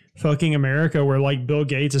like fucking America where like Bill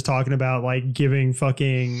Gates is talking about like giving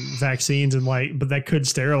fucking vaccines and like, but that could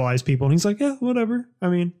sterilize people. And he's like, yeah, whatever. I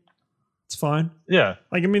mean, it's fine. Yeah.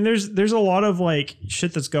 Like, I mean, there's a lot of like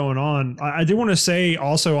shit that's going on. I do want to say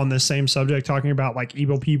also on this same subject, talking about like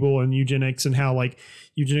evil people and eugenics and how like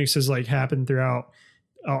eugenics has like happened throughout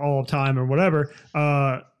all of time or whatever.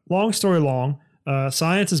 Long story long,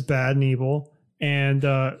 science is bad and evil. And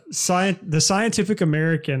the Scientific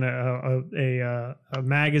American, a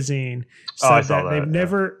magazine, said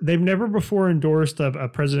that they've never before endorsed a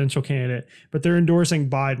presidential candidate, but they're endorsing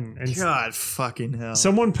Biden. And God fucking hell!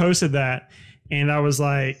 Someone posted that, and I was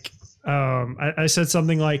like, I said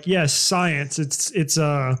something like, "Yes, science.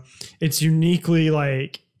 It's uniquely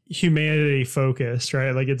like humanity focused,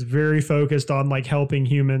 right? Like it's very focused on like helping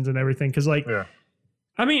humans and everything. Because like,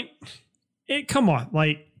 I mean, come on,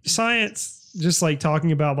 like science." Just like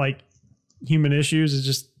talking about like human issues is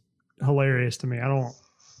just hilarious to me. I don't,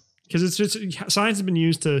 because it's just science has been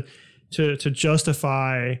used to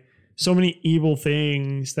justify so many evil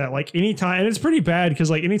things that like anytime, and it's pretty bad because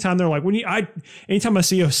like anytime they're like anytime I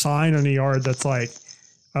see a sign on the yard that's like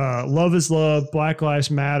love is love, Black Lives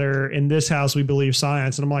Matter, in this house we believe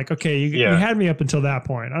science, and I'm like, okay, you had me up until that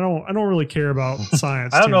point. I don't really care about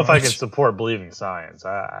science. I don't know if I can support believing science.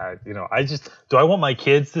 I just do. I want my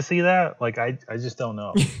kids to see that. Like I just don't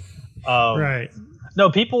know. Right. No,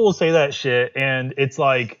 people will say that shit, and it's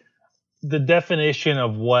like the definition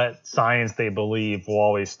of what science they believe will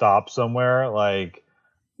always stop somewhere. Like.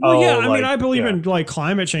 Well, yeah, I mean, I believe in like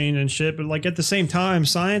climate change and shit, but like at the same time,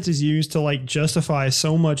 science is used to like justify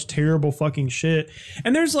so much terrible fucking shit.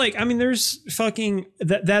 And there's like, I mean, there's fucking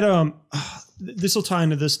this will tie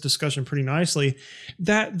into this discussion pretty nicely.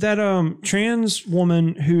 That trans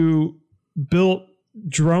woman who built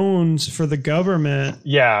drones for the government,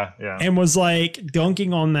 and was like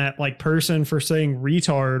dunking on that like person for saying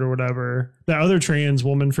retard or whatever, the other trans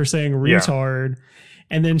woman for saying retard.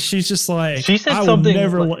 And then she's just like, she said I will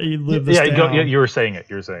never let you live this down. You were saying it.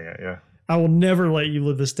 Yeah. I will never let you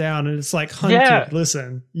live this down. And it's like, Hunter,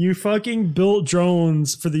 listen, you fucking built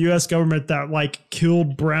drones for the U.S. government that like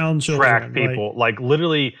killed brown children. Track people, like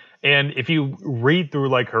literally. And if you read through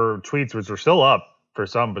like her tweets, which are still up for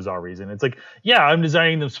some bizarre reason, it's like, I'm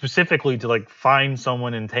designing them specifically to like find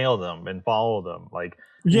someone and tail them and follow them. Like,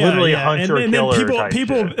 literally hunter and killer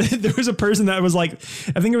people there was a person that was like,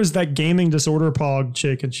 I think it was that gaming disorder pog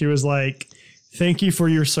chick, and she was like, thank you for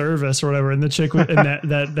your service or whatever, and the chick and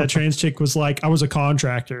that trans chick was like, I was a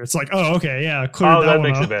contractor. It's like, oh, okay, yeah, clear that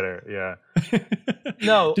makes up. it better.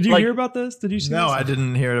 No, did you hear about this? Did you see no this? I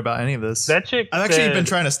didn't hear about any of this. That chick I've actually been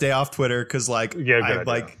trying to stay off Twitter because like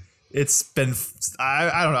it's been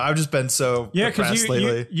I don't know, I've just been so depressed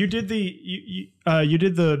lately. You did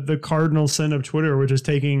the cardinal sin of Twitter, which is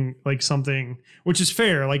taking like something, which is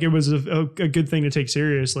fair, like it was a good thing to take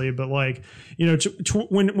seriously, but like, you know,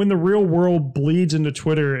 when the real world bleeds into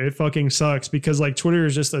Twitter, it fucking sucks, because like Twitter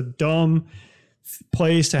is just a dumb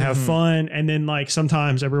place to have fun, and then like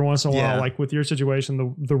sometimes every once in a while, like with your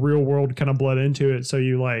situation, the real world kind of bled into it, so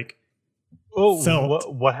you like felt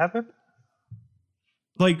what happened.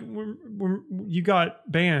 Like when you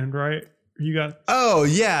got banned, right? You got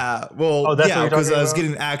because I was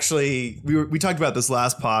getting we talked about this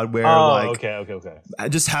last pod where okay. I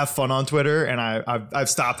just have fun on Twitter, and I've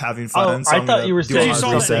stopped having fun. So I thought you were saying you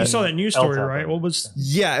saw that news story, right? What was?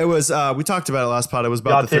 Yeah, it was. We talked about it last pod. It was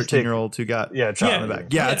about the 13-year-old who got shot in the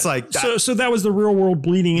back. Yeah, it's like that. So that was the real world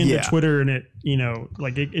bleeding into Twitter, and it, you know,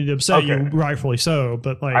 like it upset you, rightfully so.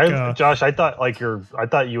 But like, Josh, I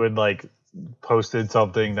thought you would like posted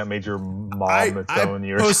something that made your mom disown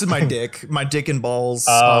you. I posted my dick and balls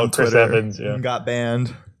on Chris Twitter Evans, and got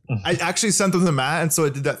banned. I actually sent them to Matt, and so I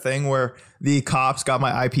did that thing where the cops got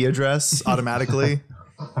my IP address automatically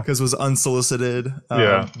because it was unsolicited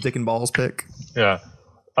dick and balls pic. Yeah.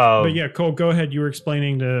 But yeah, Cole, go ahead. You were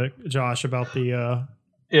explaining to Josh about the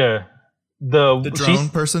the drone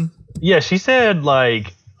person. Yeah, she said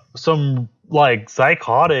like some like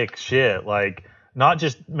psychotic shit, like. Not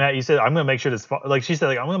just Matt, you said I'm gonna make sure this. Like she said,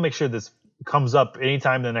 like I'm gonna make sure this comes up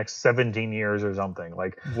anytime in the next 17 years or something.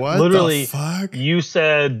 Like what? Literally, the fuck? You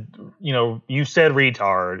said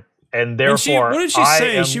retard, and therefore, what did she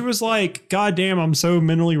say? She was like, "God damn, I'm so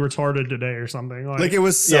mentally retarded today," or something. Like it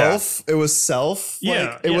was self. It was self.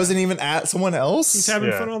 Yeah, it wasn't even at someone else. He's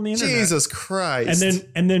having fun on the internet. Jesus Christ!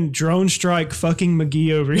 And then Drone Strike fucking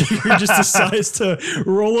McGee over here just decides to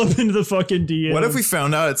roll up into the fucking DM. What if we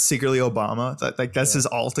found out it's secretly Obama? That's his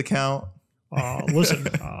alt account. Listen,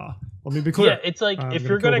 let me be clear. Yeah, it's like if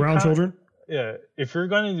you're gonna brown children. Yeah, if you're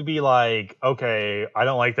going to be like, okay, I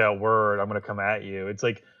don't like that word, I'm gonna come at you. It's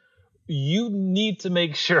like. you need to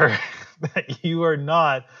make sure that you are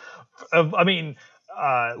not. I mean,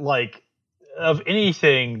 like. Of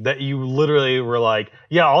anything that you literally were like,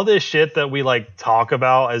 yeah, all this shit that we like talk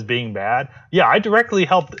about as being bad, yeah, I directly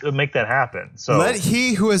helped make that happen. So let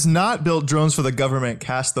he who has not built drones for the government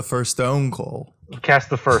cast the first stone, Cole. Cast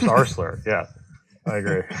the first Arsler. Yeah, I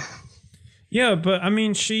agree. Yeah, but I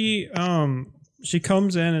mean, she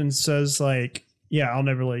comes in and says like, yeah, I'll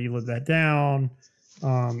never let you live that down.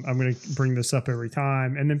 I'm gonna bring this up every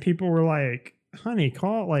time, and then people were like, honey,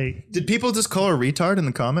 call like. Did people just call her retard in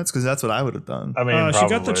the comments? Because that's what I would have done. I mean, she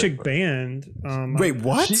got the chick banned. Wait,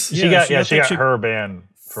 what? She got her banned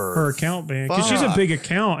for her account banned because she's a big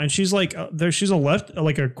account and she's like she's a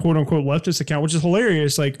a quote unquote leftist account, which is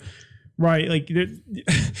hilarious. Like, right, like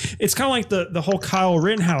it's kind of like the whole Kyle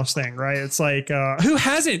Rittenhouse thing, right? It's like who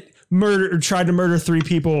hasn't murdered or tried to murder 3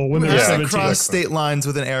 people when they're 17? Cross state lines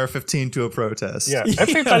with an AR-15 to a protest. Yeah,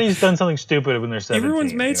 everybody's done something stupid when they're 17.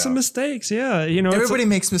 Everyone's made some mistakes. Yeah, you know, everybody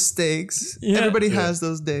makes mistakes. Yeah. Everybody has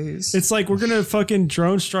those days. It's like we're gonna fucking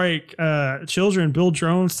drone strike children, build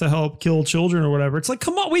drones to help kill children or whatever. It's like,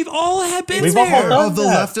 come on, we've all been there. Of the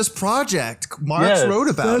leftist project, Marx wrote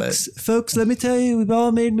about it. Folks, let me tell you, we've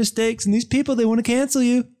all made mistakes, and these people, they want to cancel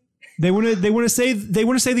you. They want to say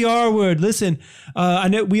the R word. Listen, I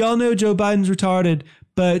know we all know Joe Biden's retarded,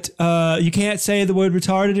 but you can't say the word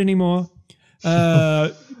retarded anymore.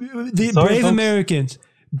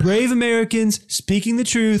 Brave Americans speaking the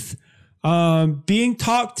truth, being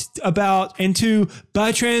talked about and to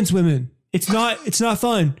by trans women. It's not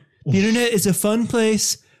fun. The internet is a fun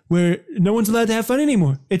place where no one's allowed to have fun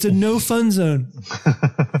anymore. It's a no fun zone.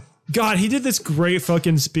 God, he did this great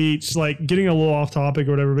fucking speech, like getting a little off topic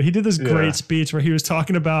or whatever, but he did this great speech where he was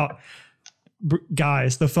talking about,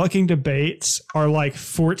 guys, the fucking debates are like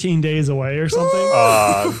 14 days away or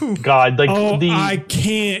something. God, like I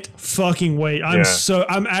can't fucking wait.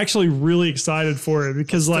 I'm actually really excited for it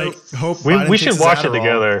because like we should watch it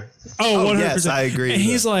together. Oh, 100%. Yes, I agree. And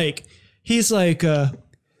he's like,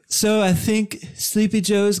 so I think Sleepy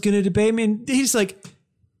Joe's going to debate me. And he's like,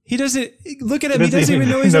 he doesn't look at him. He doesn't even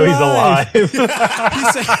know he's alive.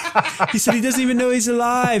 He said he doesn't even know he's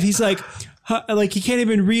alive. He's like he can't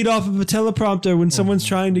even read off of a teleprompter when someone's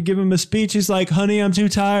trying to give him a speech. He's like, honey, I'm too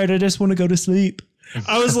tired. I just want to go to sleep.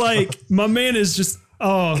 I was like, my man is just,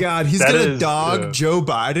 oh God, he's going to dog Joe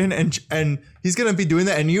Biden and he's going to be doing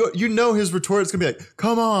that. And you know, his retort is going to be like,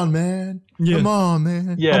 come on, man. Yeah. Come on,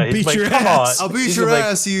 man. Yeah. I'll beat your ass. I'll beat your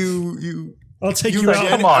ass. You. I'll take you out.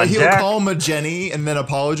 Come on, he'll Jack. call him a Jenny and then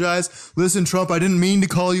apologize. Listen, Trump, I didn't mean to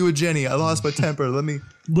call you a Jenny. I lost my temper.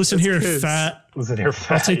 Listen here, fat.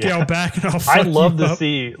 I'll take you out back and I'll fuck I'd love you to up.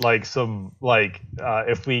 see like some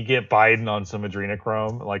if we get Biden on some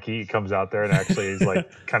adrenochrome, like he comes out there and actually is like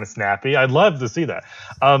kind of snappy. I'd love to see that.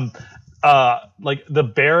 Like the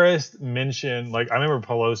barest mention, like I remember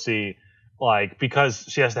Pelosi, like because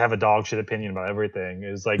she has to have a dog shit opinion about everything,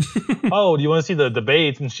 is like, oh, do you want to see the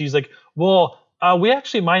debates? And she's like, well, we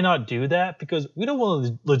actually might not do that because we don't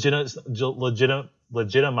want to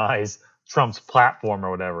legitimize Trump's platform or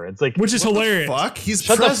whatever. It's like, which is hilarious. Fuck, he's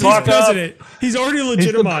president. He's already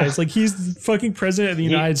legitimized. Like he's the fucking president of the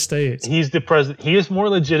United States. He's the president. He is more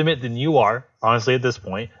legitimate than you are, honestly, at this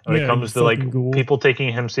point when it comes to like people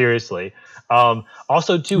taking him seriously.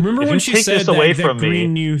 Also, too, remember when she said that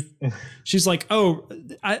green youth? She's like, "Oh,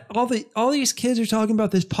 all these kids are talking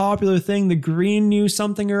about this popular thing, the Green New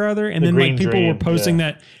something or other," and then like people were posting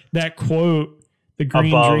that quote, the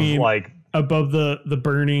Green Dream, like above the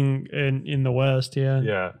burning in the West.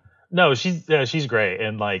 Yeah. No, she's great,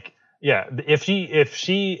 and like, yeah,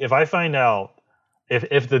 if I find out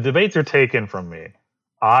if the debates are taken from me,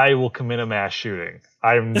 I will commit a mass shooting.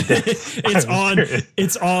 It's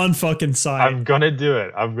on fucking site. I'm gonna do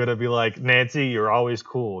it. I'm gonna be like, Nancy, you're always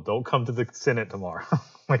cool. Don't come to the Senate tomorrow.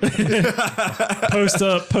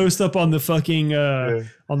 post up on the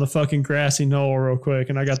fucking grassy knoll real quick,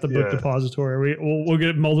 and I got the book depository. We'll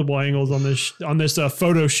get multiple angles on this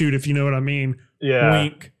photo shoot, if you know what I mean. Yeah.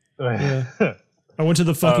 Wink. Yeah. I went to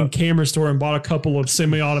the fucking camera store and bought a couple of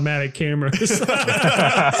semi-automatic cameras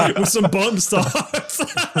with some bump stocks.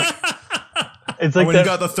 It's like when you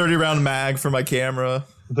got the 30-round mag for my camera.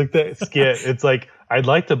 It's like that skit. It's like, I'd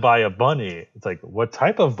like to buy a bunny. It's like, what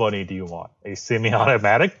type of bunny do you want? A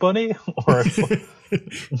semi-automatic bunny? Or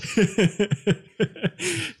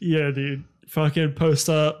yeah, dude. Fucking post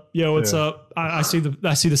up. Yo, what's up? I see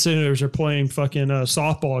the Senators are playing fucking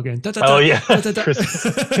softball again. Oh yeah.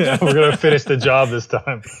 Yeah, we're gonna finish the job this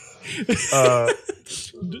time.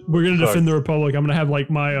 we're gonna defend the Republic. I'm gonna have like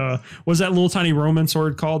my what's that little tiny Roman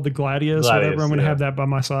sword called? The Gladius, whatever. I'm gonna have that by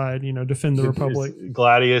my side. Defend the Republic.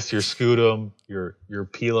 Gladius, your Scutum, your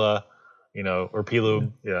Pila, or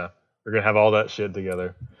Pilum. Yeah, we're gonna have all that shit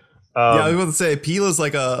together. I was going to say Pila's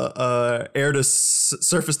like a air to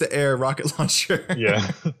surface to air rocket launcher. Yeah.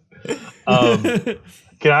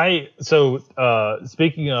 Can I? So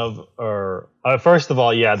speaking of, first of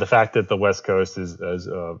all, the fact that the West Coast is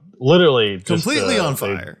literally just, completely on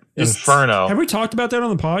fire, inferno. Have we talked about that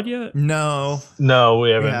on the pod yet? No,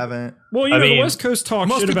 we haven't. Well, the West Coast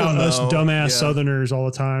talks shit about us dumbass Southerners all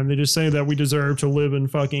the time. They just say that we deserve to live in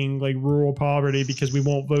fucking like rural poverty because we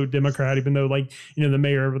won't vote Democrat, even though the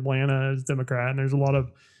mayor of Atlanta is Democrat, and there's a lot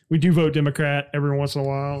of we do vote Democrat every once in a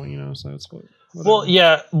while. So it's what. Whatever. Well,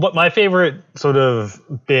 yeah, but my favorite sort of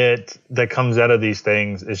bit that comes out of these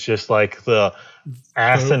things is just like the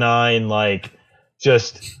asinine, like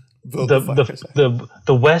just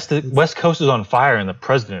the West Coast is on fire and the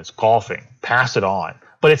president's golfing. Pass it on.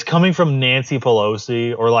 But it's coming from Nancy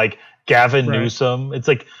Pelosi or like Gavin Newsom. It's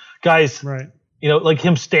like, guys, like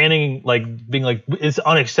him standing, like being like, it's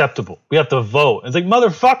unacceptable. We have to vote. It's like,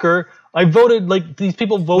 motherfucker, I voted, like these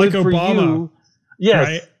people voted like for Obama, you. Yes.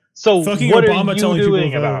 Right? So fucking what Obama are you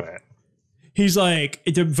doing about it? He's like,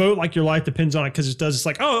 to vote like your life depends on it because it does. It's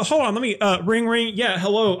like, oh, hold on, let me ring. Yeah,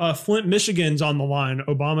 hello, Flint, Michigan's on the line.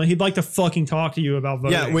 Obama, he'd like to fucking talk to you about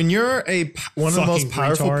voting. Yeah, when you're one of the most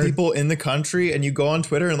powerful people in the country and you go on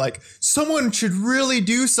Twitter and like, someone should really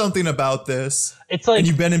do something about this. It's like, and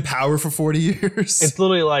you've been in power for 40 years. It's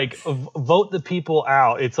literally like, vote the people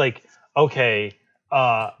out. It's like, okay,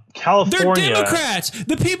 California. They're Democrats.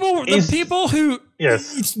 The people who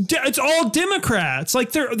it's all Democrats.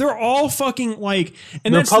 Like they're all fucking like.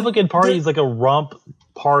 And the Republican Party is like a rump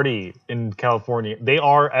party in California. They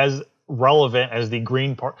are as relevant as the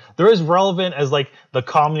Green Party. They're as relevant as like the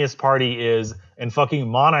Communist Party is in fucking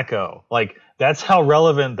Monaco. Like that's how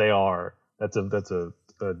relevant they are. That's a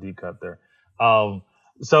deep cut there.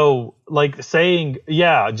 So like saying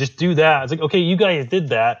just do that. It's like, okay, you guys did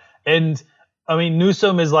that, and I mean,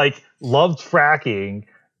 Newsom is like loved fracking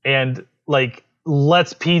and like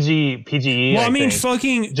let's PGE. Well, I mean,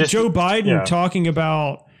 fucking just, Joe Biden talking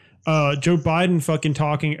about Obama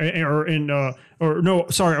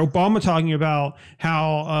talking about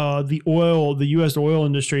how the U.S. oil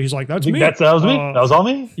industry. He's like, that's me. That was me. That was all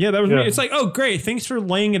me. Yeah, that was me. It's like, oh, great. Thanks for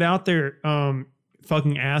laying it out there.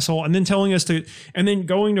 Fucking asshole. And then telling us and then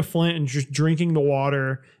going to Flint and just drinking the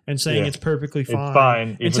water and saying it's perfectly fine. It's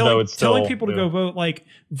fine, even though it's still, telling people to go vote. Like,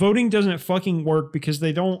 voting doesn't fucking work because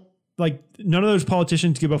they don't, like, none of those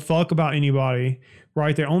politicians give a fuck about anybody,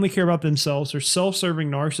 right? They only care about themselves. They're self-serving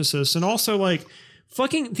narcissists. And also, like,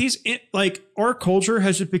 fucking our culture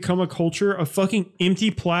has just become a culture of fucking empty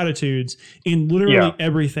platitudes in literally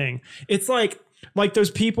everything. It's like those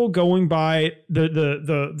people going by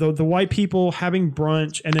the white people having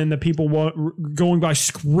brunch and then the people going by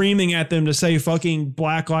screaming at them to say fucking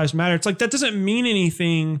Black Lives Matter. It's like, that doesn't mean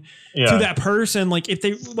anything to that person. Like if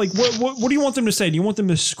they like, what do you want them to say? Do you want them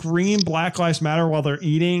to scream Black Lives Matter while they're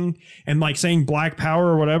eating and like saying Black Power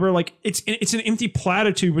or whatever? Like it's an empty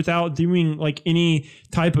platitude without doing like any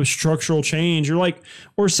type of structural change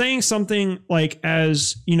or saying something like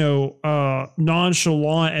as,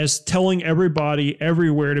 nonchalant as telling everybody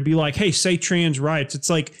everywhere to be like, hey, say trans rights. It's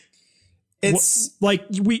like, it's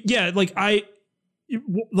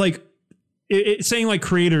it's saying like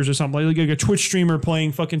creators or something like a Twitch streamer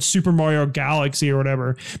playing fucking Super Mario Galaxy or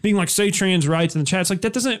whatever, being like, say trans rights in the chat. It's like,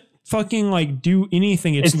 that doesn't fucking like do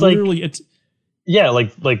anything. It's literally,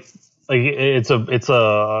 like, it's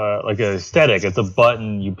a like an aesthetic. It's a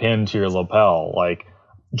button you pin to your lapel. Like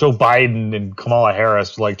Joe Biden and Kamala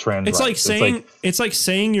Harris like trans rights. It's like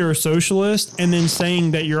saying you're a socialist and then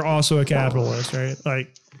saying that you're also a capitalist, right?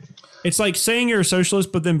 Like it's like saying you're a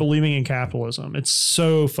socialist but then believing in capitalism. It's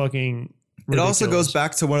so fucking ridiculous. It also goes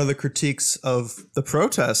back to one of the critiques of the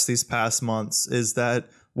protests these past months is that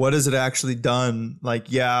what has it actually done? Like,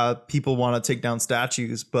 people want to take down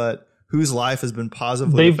statues, but whose life has been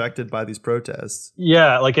positively affected by these protests?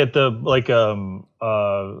 Yeah, like at the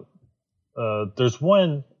there's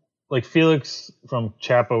one, like Felix from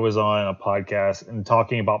Chapo was on a podcast and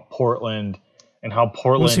talking about Portland and how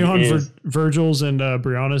Portland was he on Virgil's and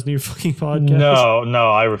Brianna's new fucking podcast?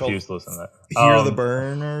 No, I refuse to listen to that. Hear the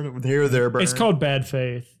burn or hear their burn? It's called Bad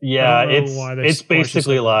Faith. Yeah, it's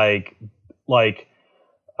basically like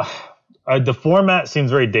the format seems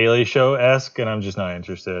very Daily Show-esque, and I'm just not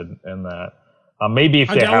interested in that. Maybe if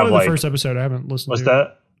they have the first episode, I haven't listened to. What's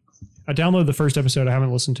that? I downloaded the first episode. I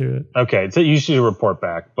haven't listened to it. Okay, so you should report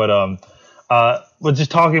back. But But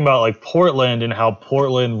just talking about like Portland and how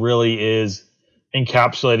Portland really is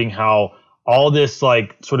encapsulating how all this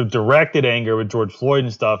like sort of directed anger with George Floyd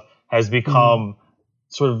and stuff has become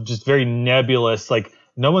sort of just very nebulous. Like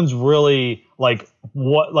no one's really like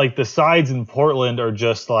what like the sides in Portland are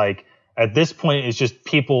just like at this point it's just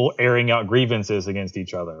people airing out grievances against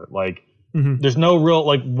each other. Like there's no real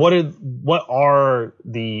like what is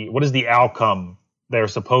the outcome they're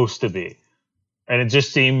supposed to be, and it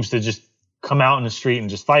just seems to just come out in the street and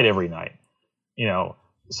just fight every night, you know.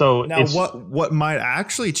 So now what might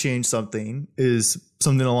actually change something is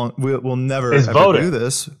something along we'll never ever voting. Do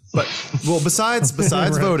this, but besides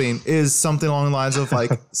right. Voting is something along the lines of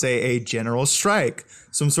like say a general strike,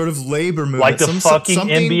 some sort of labor movement, like the fucking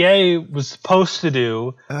NBA was supposed to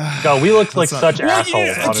do. God, we look like such assholes.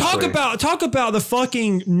 Yeah, talk about the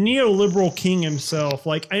fucking neoliberal king himself.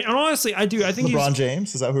 Like, and honestly, I think LeBron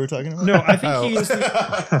James. Is that who we're talking about? No, I think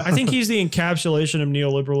I think he's the encapsulation of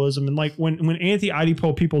neoliberalism. And like when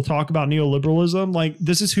anti-IDPO people talk about neoliberalism, like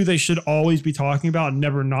this is who they should always be talking about and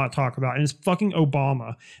never not talk about. And it's fucking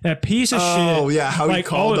Obama, that piece of shit. Oh yeah, how he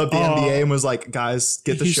called up the NBA and was like, "Guys,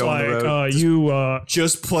 get the show on the road.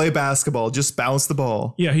 Just play basketball. Just bounce the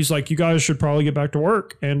ball." Yeah, he's like, you guys should probably get back to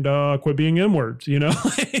work and quit being N-words, you know?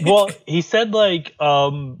 Well, he said like,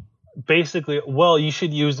 basically, well, you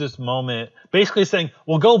should use this moment, basically saying,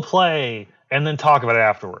 well, go play and then talk about it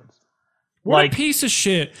afterwards. What like, a piece of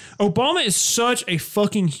shit. Obama is such a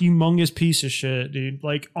fucking humongous piece of shit, dude.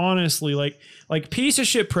 Like, honestly, like piece of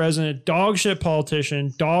shit president, dog shit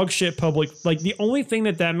politician, dog shit public. Like, the only thing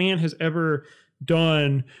that man has ever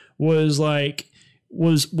done was like,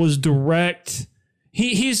 was direct.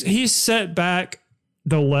 He's set back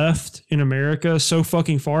the left in America so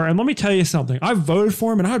fucking far. And let me tell you something. I voted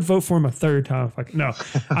for him, and I'd vote for him a third time.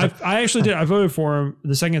 I actually did. I voted for him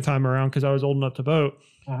the second time around because I was old enough to vote.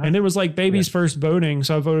 And it was like baby's first voting,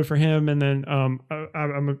 so I voted for him. And then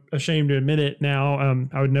I'm ashamed to admit it now.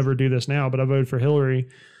 I would never do this now, but I voted for Hillary.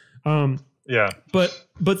 Yeah. But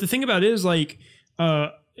the thing about it is like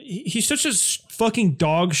he's such a fucking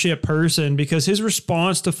dog shit person because his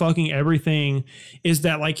response to fucking everything is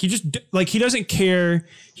that like he just like he doesn't care.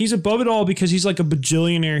 He's above it all because he's like a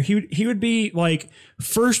bajillionaire. He would be like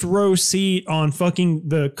first row seat on fucking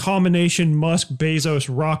the combination Musk Bezos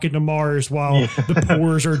rocket to Mars while the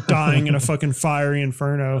poors are dying in a fucking fiery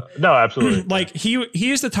inferno. No, absolutely. Like he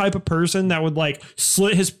is the type of person that would like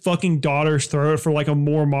slit his fucking daughter's throat for like a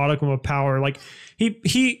more modicum of power. Like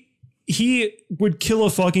he would kill a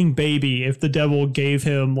fucking baby if the devil gave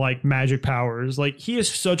him like magic powers. Like he is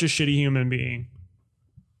such a shitty human being.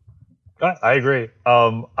 I agree.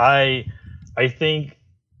 I think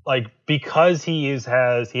like because he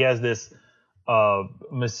has this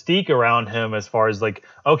mystique around him as far as like,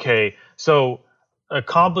 okay, so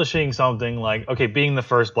accomplishing something like, okay, being the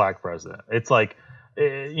first black president, it's like,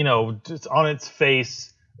 you know, just on its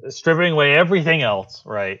face, stripping away everything else,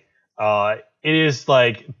 right? It is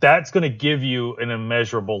like that's going to give you an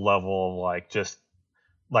immeasurable level of like just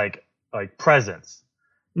like presence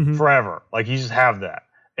forever. Like you just have that.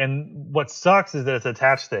 And what sucks is that it's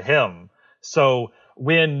attached to him. So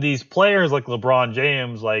when these players like LeBron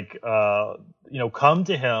James like you know come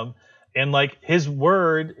to him and like his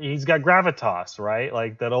word, he's got gravitas, right?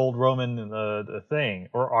 Like that old Roman the thing,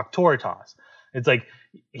 or auctoritas. It's like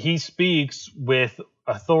he speaks with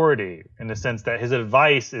authority in the sense that his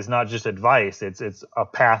advice is not just advice, it's a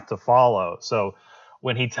path to follow. So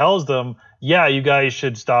when he tells them, yeah, you guys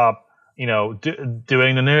should stop, you know,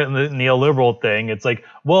 doing the neoliberal thing, it's like,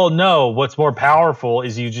 well, no, what's more powerful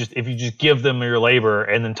is if you just give them your labor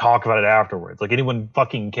and then talk about it afterwards. Like anyone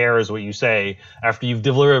fucking cares what you say after you've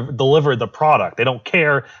delivered the product. They don't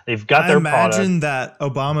care. They've got their product. I imagine that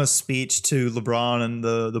Obama's speech to LeBron and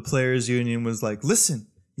the players union was like, listen,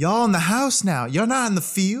 y'all in the house now. You're not in the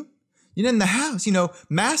field. You're in the house. You know,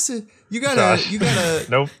 massive. You gotta.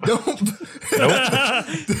 Nope.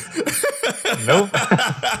 Nope.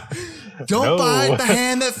 Don't bite the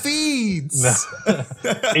hand that feeds. No.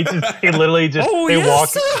 He literally just.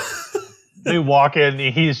 They walk in.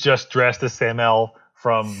 He's just dressed as Sam L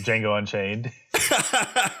from Django Unchained.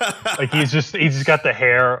 Like he's just got the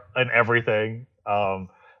hair and everything.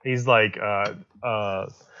 He's like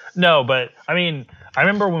no, but I mean, I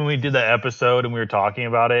remember when we did that episode and we were talking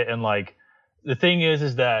about it, and like the thing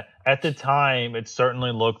is that at the time it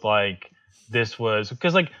certainly looked like this was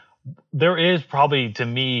because like there is probably to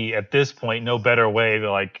me at this point no better way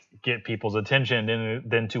to like get people's attention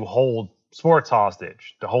than to hold sports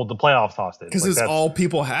hostage, to hold the playoffs hostage, because like it's all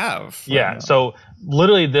people have. Yeah, so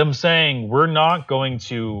literally them saying we're not going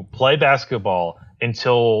to play basketball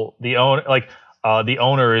until the owner, like the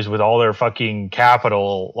owners with all their fucking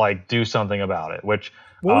capital like do something about it. Which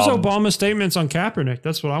what was Obama's statements on Kaepernick?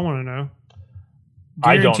 That's what I want to know.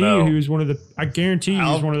 I don't know. He was one of the. I guarantee he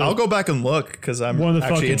was one of the. I'll go back and look because I'm one of the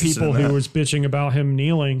fucking people who was bitching about him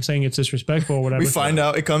kneeling, saying it's disrespectful or whatever. We find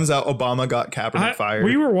out it comes out Obama got Kaepernick fired.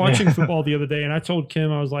 We were watching football the other day, and I told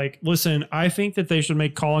Kim, I was like, "Listen, I think that they should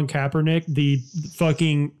make Colin Kaepernick the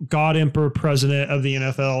fucking God Emperor President of the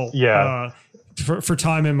NFL. Yeah, for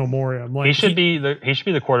time immemorial. Like, he should be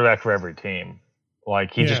the quarterback for every team.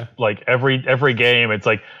 Like he just like every game, it's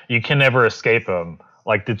like you can never escape him.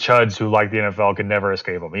 Like the chuds who like the NFL can never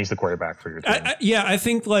escape him. He's the quarterback for your team. I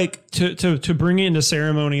think like to bring it into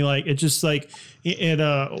ceremony, like it just like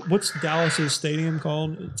what's Dallas's stadium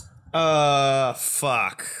called?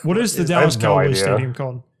 Fuck. What is the Dallas Cowboys stadium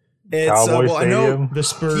called? It's well, I know the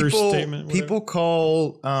Spurs statement. Whatever. People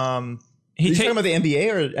call are you talking about the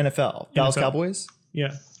NBA or NFL? Dallas Cowboys?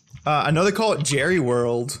 Yeah. I know they call it Jerry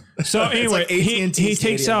World. So anyway, like AT&T he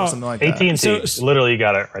takes out something like AT&T. So, literally, you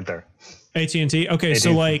got it right there. AT&T. Okay,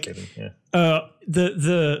 so like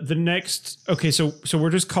the next. Okay, so we're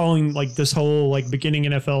just calling like this whole like beginning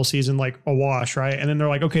NFL season like a wash, right? And then they're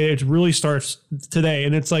like, okay, it really starts today,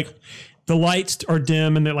 and it's like the lights are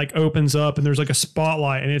dim, and it like opens up, and there's like a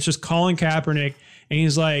spotlight, and it's just Colin Kaepernick, and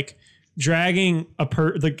he's like dragging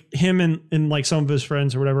him and like some of his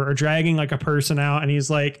friends or whatever are dragging like a person out, and he's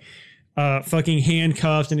like fucking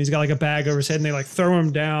handcuffed, and he's got like a bag over his head, and they like throw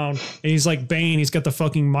him down, and he's like Bane, he's got the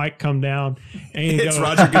fucking mic come down, and it's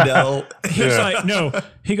Roger Goodell. He's like, no,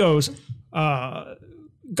 he goes,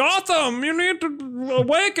 Gotham, you need to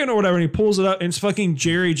awaken or whatever, and he pulls it up, and it's fucking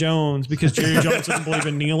Jerry Jones, because Jerry Jones doesn't believe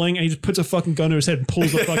in kneeling, and he just puts a fucking gun to his head and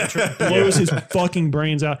pulls the fucking trigger, blows his fucking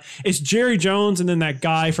brains out. It's Jerry Jones and then that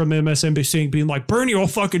guy from MSNBC being like, Bernie will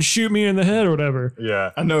fucking shoot me in the head or whatever.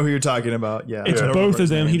 Yeah. I know who you're talking about. Yeah. It's both of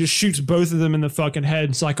them. He just shoots both of them in the fucking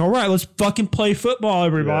head. It's like, all right, let's fucking play football,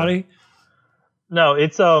 everybody. Yeah. No,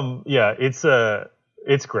 it's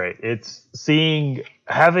it's great. It's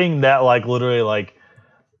having that like literally like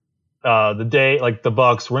the day like the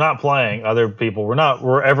Bucks, we're not playing other people.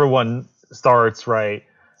 Where everyone starts, right?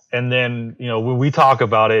 And then, when we talk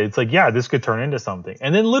about it, it's like, yeah, this could turn into something.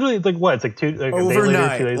 And then literally it's like what? It's like a day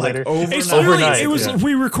later, 2 days later. Overnight. It was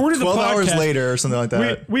we recorded the 12 podcast. 12 hours later or something like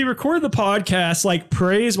that. We recorded the podcast, like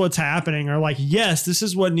praise what's happening, or like, yes, this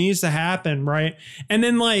is what needs to happen, right? And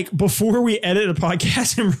then like before we edit the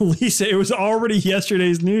podcast and release it was already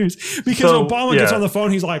yesterday's news, because Obama gets on the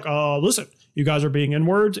phone, he's like, listen, you guys are being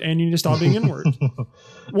N-words and you need to stop being N-words.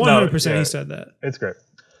 100% he said that. It's great.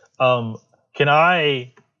 Can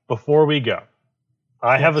I, before we go,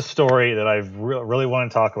 I have a story that I've really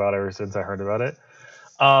want to talk about ever since I heard about it.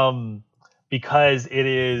 Because it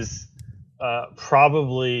is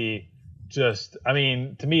probably just, I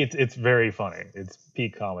mean, to me, it's very funny. It's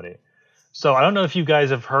peak comedy. So I don't know if you guys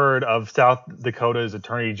have heard of South Dakota's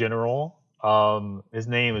Attorney General. His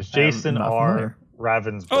name is Jason R.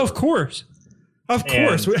 Ravensburg. Oh, of course. Of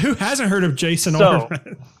course. Who hasn't heard of Jason R?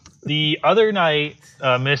 The other night,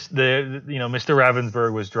 Mr.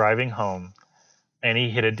 Ravensburg was driving home, and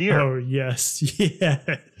he hit a deer. Oh, yes.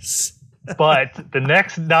 Yes. But the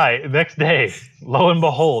next day, lo and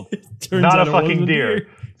behold, not a fucking deer.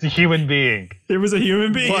 It's a human being. It was a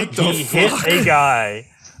human being. What the fuck? Hit a guy.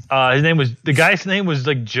 The guy's name was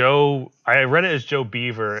like Joe. I read it as Joe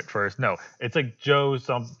Beaver at first. No, it's like Joe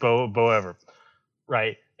Boever.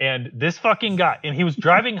 Right. And this fucking guy, and he was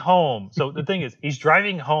driving home. So the thing is, he's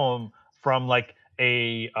driving home from like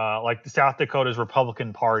like the South Dakota's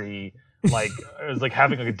Republican Party, like it was like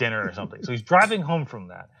having like a dinner or something. So he's driving home from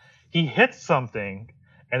that. He hits something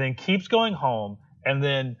and then keeps going home. And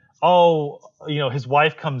then, his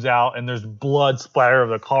wife comes out and there's blood splatter of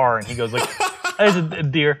the car. And he goes like, there's a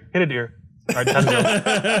deer, hit a deer. All right, time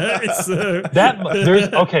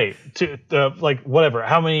to go. Whatever.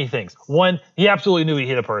 How many things? One, he absolutely knew he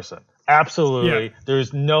hit a person. Absolutely. Yeah.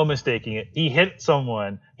 There's no mistaking it. He hit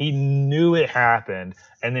someone. He knew it happened,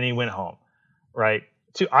 and then he went home. Right?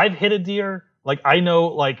 Two, I've hit a deer. Like I know,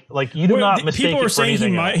 like you do not mistake. People are saying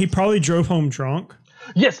he probably drove home drunk.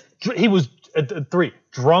 Yes, he was 3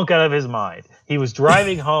 drunk out of his mind. He was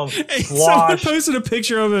driving home. Someone posted a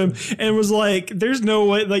picture of him and was like, "There's no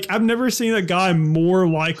way. Like I've never seen a guy more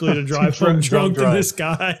likely to drive home drunk than this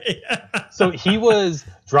guy." So he was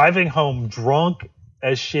driving home drunk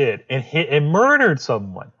as shit and hit and murdered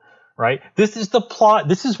someone. Right? This is the plot.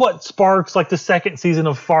 This is what sparks like the second season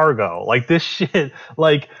of Fargo. Like this shit.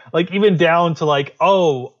 Like even down to like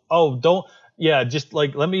don't. Yeah, just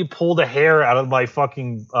like let me pull the hair out of my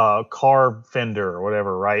fucking car fender or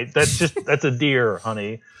whatever, right? That's a deer,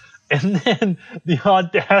 honey. And then the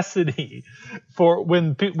audacity for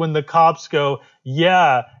when the cops go,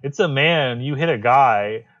 yeah, it's a man, you hit a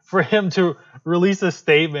guy, for him to release a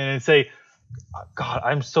statement and say, God,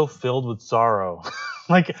 I'm so filled with sorrow.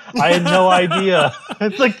 Like, I had no idea.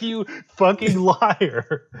 It's like, you fucking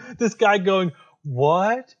liar. This guy going,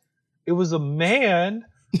 what? It was a man?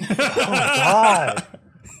 Oh, God.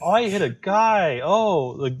 Oh, I hit a guy. Oh,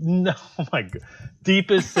 like, no, oh my God.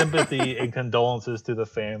 Deepest sympathy and condolences to the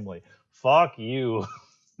family. Fuck you.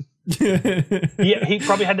 He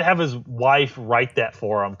probably had to have his wife write that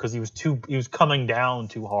for him because he was coming down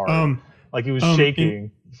too hard. Like he was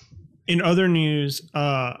shaking. In other news,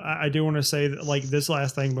 I do want to say that, like, this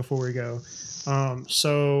last thing before we go.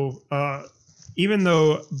 Even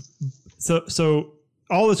though so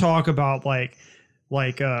all the talk about like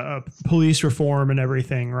police reform and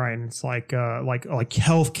everything, right? And it's like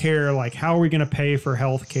healthcare, like how are we going to pay for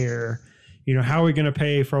healthcare? You know, how are we going to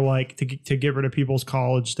pay for like to get rid of people's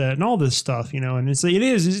college debt and all this stuff? You know, and it's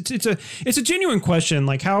a genuine question.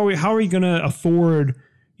 Like how are we going to afford,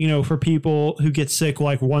 you know, for people who get sick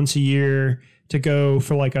like once a year to go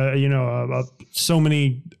for like a so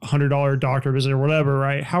many $100 doctor visit or whatever,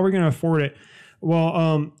 right? How are we going to afford it?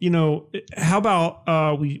 Well, you know, how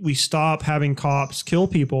about we stop having cops kill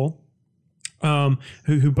people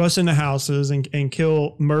who bust into houses and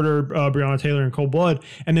murder Breonna Taylor in cold blood,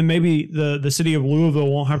 and then maybe the city of Louisville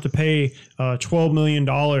won't have to pay $12 million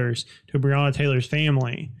to Breonna Taylor's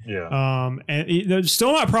family. Yeah. And they're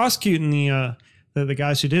still not prosecuting the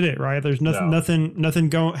guys who did it, right? There's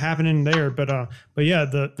nothing happening there, but yeah,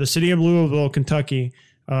 the city of Louisville, Kentucky.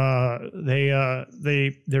 They're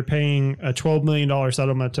paying a $12 million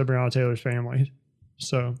settlement to Breonna Taylor's family.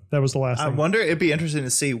 So that was the last thing. I wonder, it'd be interesting to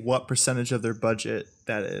see what percentage of their budget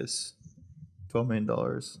that is. $12 million.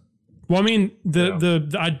 Well, I mean,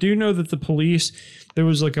 I do know that the police, there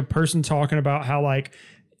was like a person talking about how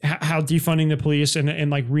defunding the police and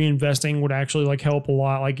like reinvesting would actually like help a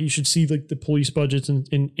lot. Like you should see like the police budgets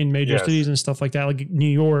in major cities and stuff like that, like New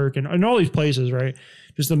York and all these places, right?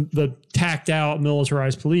 Just the tacked out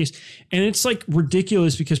militarized police. And it's like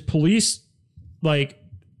ridiculous because police, like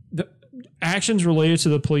the actions related to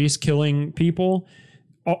the police killing people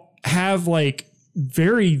have like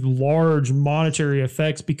very large monetary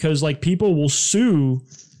effects because like people will sue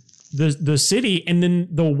the city and then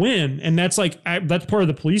they'll win. And that's like, that's part of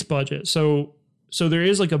the police budget. So there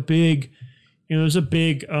is like a big, you know, there's a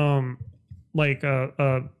big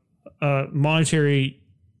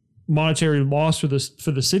monetary loss for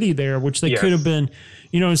the city there, which they could have been,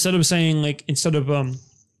 you know, instead of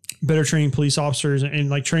better training police officers and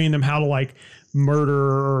like training them how to like murder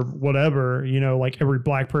or whatever, you know, like every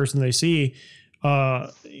black person they see,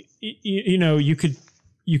 you know, you could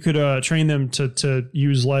train them to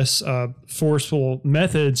use less forceful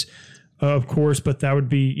methods, of course, but that would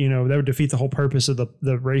be, you know, that would defeat the whole purpose of the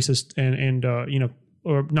racist and you know,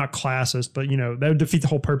 or not classist, but you know, that would defeat the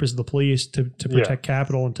whole purpose of the police to protect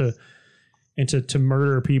capital and to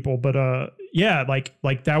murder people. But yeah,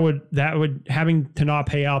 like that would having to not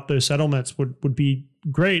pay out those settlements would be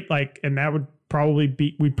great. Like, and that would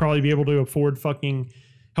we'd probably be able to afford fucking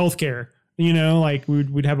healthcare. You know, like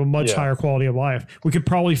we'd have a much higher quality of life. We could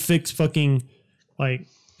probably fix fucking like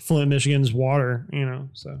Flint, Michigan's water. You know,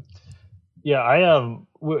 so yeah,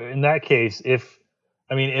 in that case, if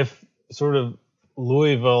sort of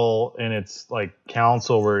Louisville and its like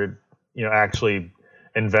council were, you know, actually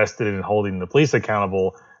invested in holding the police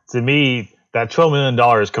accountable, to me that $12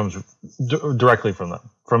 million comes directly from them,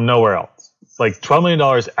 from nowhere else. Like $12 million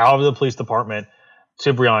out of the police department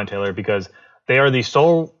to Breonna Taylor, because they are the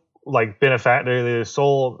sole like benefactor, they're the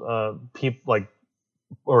sole people like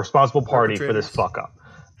or responsible party for this fuck up.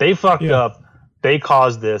 They fucked up, they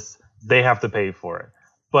caused this, they have to pay for it.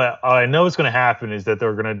 But I know what's going to happen is that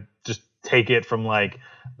they're going to just take it from like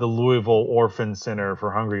the Louisville Orphan Center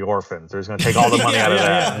for Hungry Orphans. They're just going to take all the money out of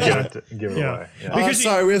that and give it away. Yeah. Because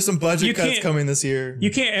sorry, we have some budget cuts coming this year.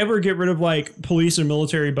 You can't ever get rid of like police and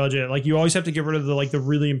military budget. Like you always have to get rid of the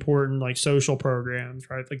really important like social programs,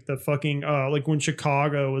 right? Like the fucking like when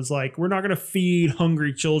Chicago was like, we're not going to feed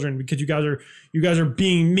hungry children because you guys are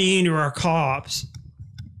being mean to our cops.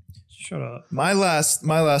 Shut up. My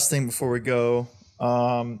last thing before we go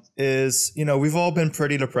is, you know, we've all been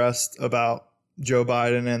pretty depressed about Joe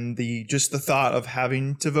Biden and the thought of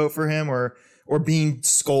having to vote for him or being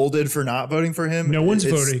scolded for not voting for him. No one's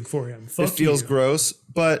voting for him. It feels gross.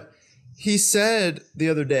 But he said the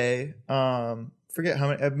other day, forget how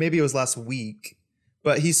many, maybe it was last week,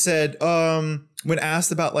 but he said, when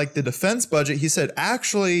asked about like the defense budget, he said,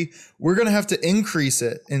 actually, we're going to have to increase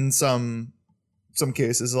it in some some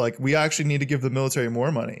cases. Like, we actually need to give the military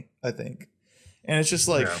more money, I think. And it's just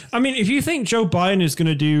like, I mean, if you think Joe Biden is going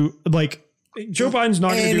to do like Joe Biden's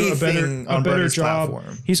not going to do a better job.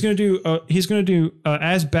 Platform. He's going to do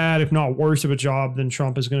as bad, if not worse, of a job than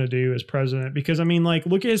Trump is going to do as president. Because I mean, like,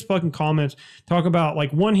 look at his fucking comments. Talk about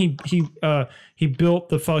like one, he built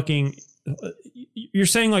the fucking. You're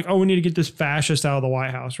saying like, oh, we need to get this fascist out of the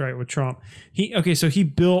White House, right? With Trump, so he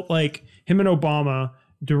built, like, him and Obama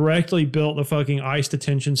directly built the fucking ICE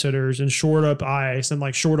detention centers and shored up ICE and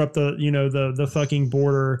like shored up the, you know, the fucking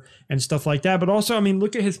border and stuff like that. But also, I mean,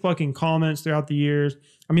 look at his fucking comments throughout the years.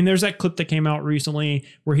 I mean, there's that clip that came out recently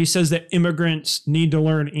where he says that immigrants need to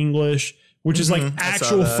learn English, which is like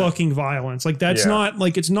actual fucking violence. Like, that's not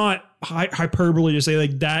like, it's not hyperbole to say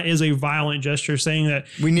like that is a violent gesture, saying that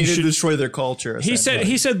we need to destroy their culture. He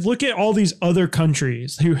said, look at all these other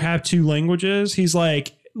countries who have two languages. He's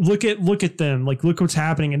like, look at them, like, look what's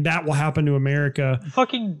happening, and that will happen to America.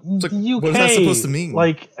 Fucking like, UK, what is that supposed to mean?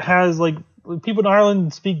 Like, has like people in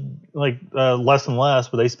Ireland speak like less and less,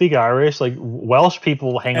 but they speak Irish. Like, Welsh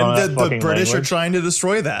people hang on to that fucking the British language. are trying to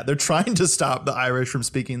destroy that. They're trying to stop the Irish from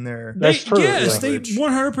speaking their. That's true. Yes, they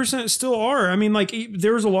 100% still are. I mean, like,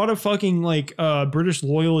 there was a lot of fucking like British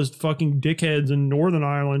loyalist fucking dickheads in Northern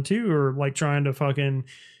Ireland too, or like trying to fucking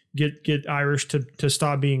get Irish to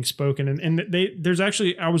stop being spoken. And there's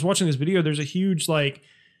actually, I was watching this video, there's a huge like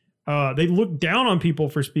they look down on people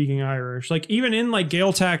for speaking Irish. Like, even in like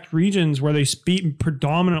Gaeltacht regions where they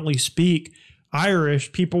predominantly speak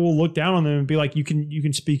Irish, people will look down on them and be like, you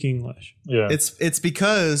can speak English. Yeah. It's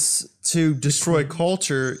because to destroy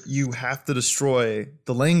culture, you have to destroy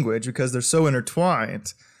the language because they're so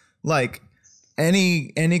intertwined. Like,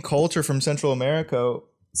 any culture from Central America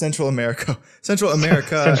is going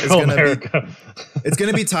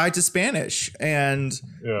to be tied to Spanish. And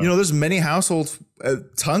you know, there's many households,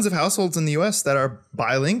 tons of households in the US that are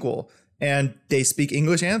bilingual and they speak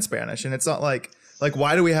English and Spanish. And it's not like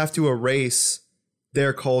why do we have to erase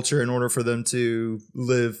their culture in order for them to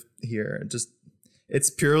live here? It's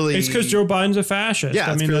because Joe Biden's a fascist.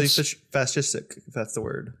 Yeah, it's purely fascistic, if that's the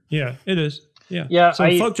word. Yeah, it is. Yeah. So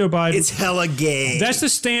fuck Joe Biden. It's hella gay. That's the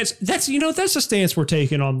stance. That's the stance we're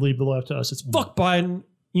taking on Leave the Left to Us. It's fuck Biden.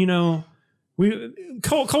 You know,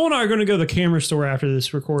 Cole and I are going to go to the camera store after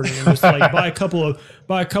this recording and just like buy a couple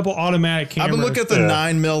automatic cameras. I've been looking at the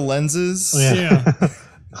 9mm lenses. Yeah.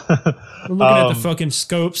 We're looking at the fucking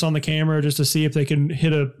scopes on the camera just to see if they can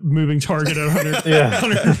hit a moving target at 100. Yeah.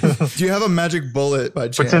 100. Do you have a magic bullet by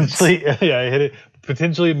chance? Potentially, I hit it.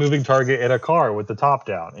 Potentially a moving target in a car with the top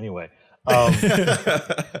down. Anyway.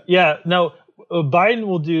 Biden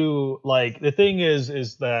will do, like, the thing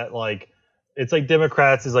is that, like, it's like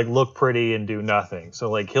Democrats is like look pretty and do nothing.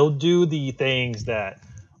 So like he'll do the things that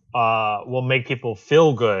will make people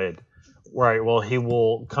feel good, right? Well, he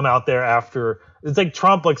will come out there after. It's like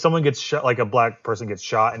Trump, like someone gets shot, like a black person gets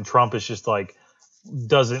shot, and Trump is just like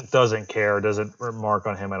doesn't care, doesn't remark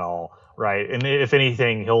on him at all, right? And if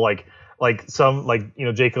anything, he'll like some, like, you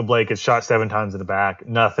know, Jacob Blake gets shot 7 times in the back,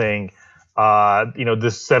 nothing. You know,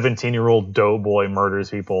 this 17-year-old doughboy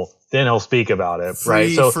murders people, then he'll speak about it,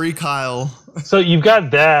 right? So free Kyle. So you've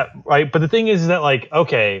got that, right? But the thing is that, like,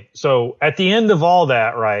 okay, so at the end of all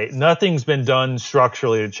that, right, nothing's been done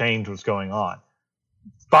structurally to change what's going on.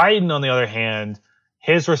 Biden, on the other hand,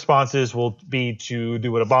 his responses will be to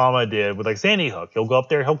do what Obama did with, like, Sandy Hook. He'll go up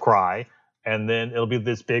there, he'll cry, and then it'll be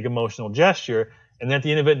this big emotional gesture, and then at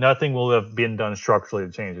the end of it, nothing will have been done structurally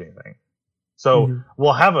to change anything. So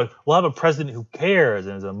we'll have a president who cares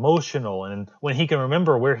and is emotional, and when he can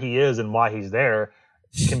remember where he is and why he's there,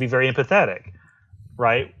 can be very empathetic,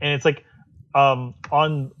 right? And it's like,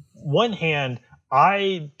 on one hand,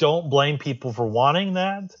 I don't blame people for wanting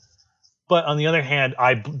that, but on the other hand,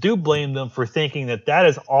 I do blame them for thinking that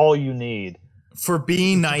is all you need. For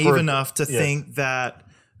being naive enough to think that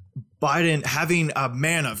Biden, having a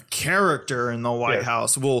man of character in the White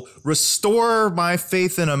House, will restore my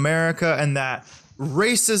faith in America, and that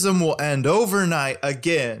racism will end overnight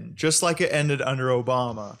again, just like it ended under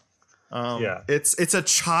Obama. It's a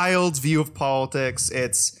child's view of politics.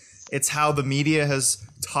 It's how the media has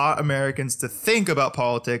taught Americans to think about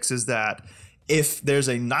politics, is that if there's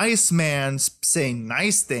a nice man saying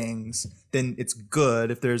nice things, then it's good.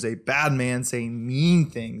 If there's a bad man saying mean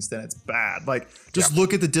things, then it's bad. Like, just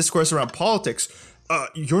look at the discourse around politics.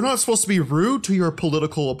 You're not supposed to be rude to your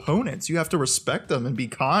political opponents. You have to respect them and be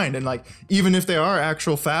kind. And, like, even if they are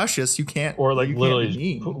actual fascists, you can't. Or, like,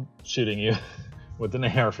 literally shooting you with an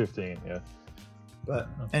AR-15. Yeah. But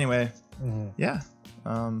anyway,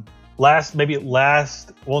 Well,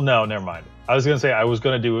 no, never mind. I was going to say I was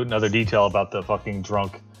going to do another detail about the fucking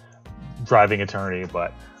drunk driving attorney,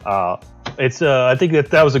 but it's I think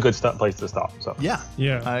that was a good place to stop. So yeah,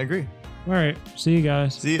 I agree. All right, see you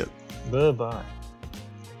guys. See you. Bye.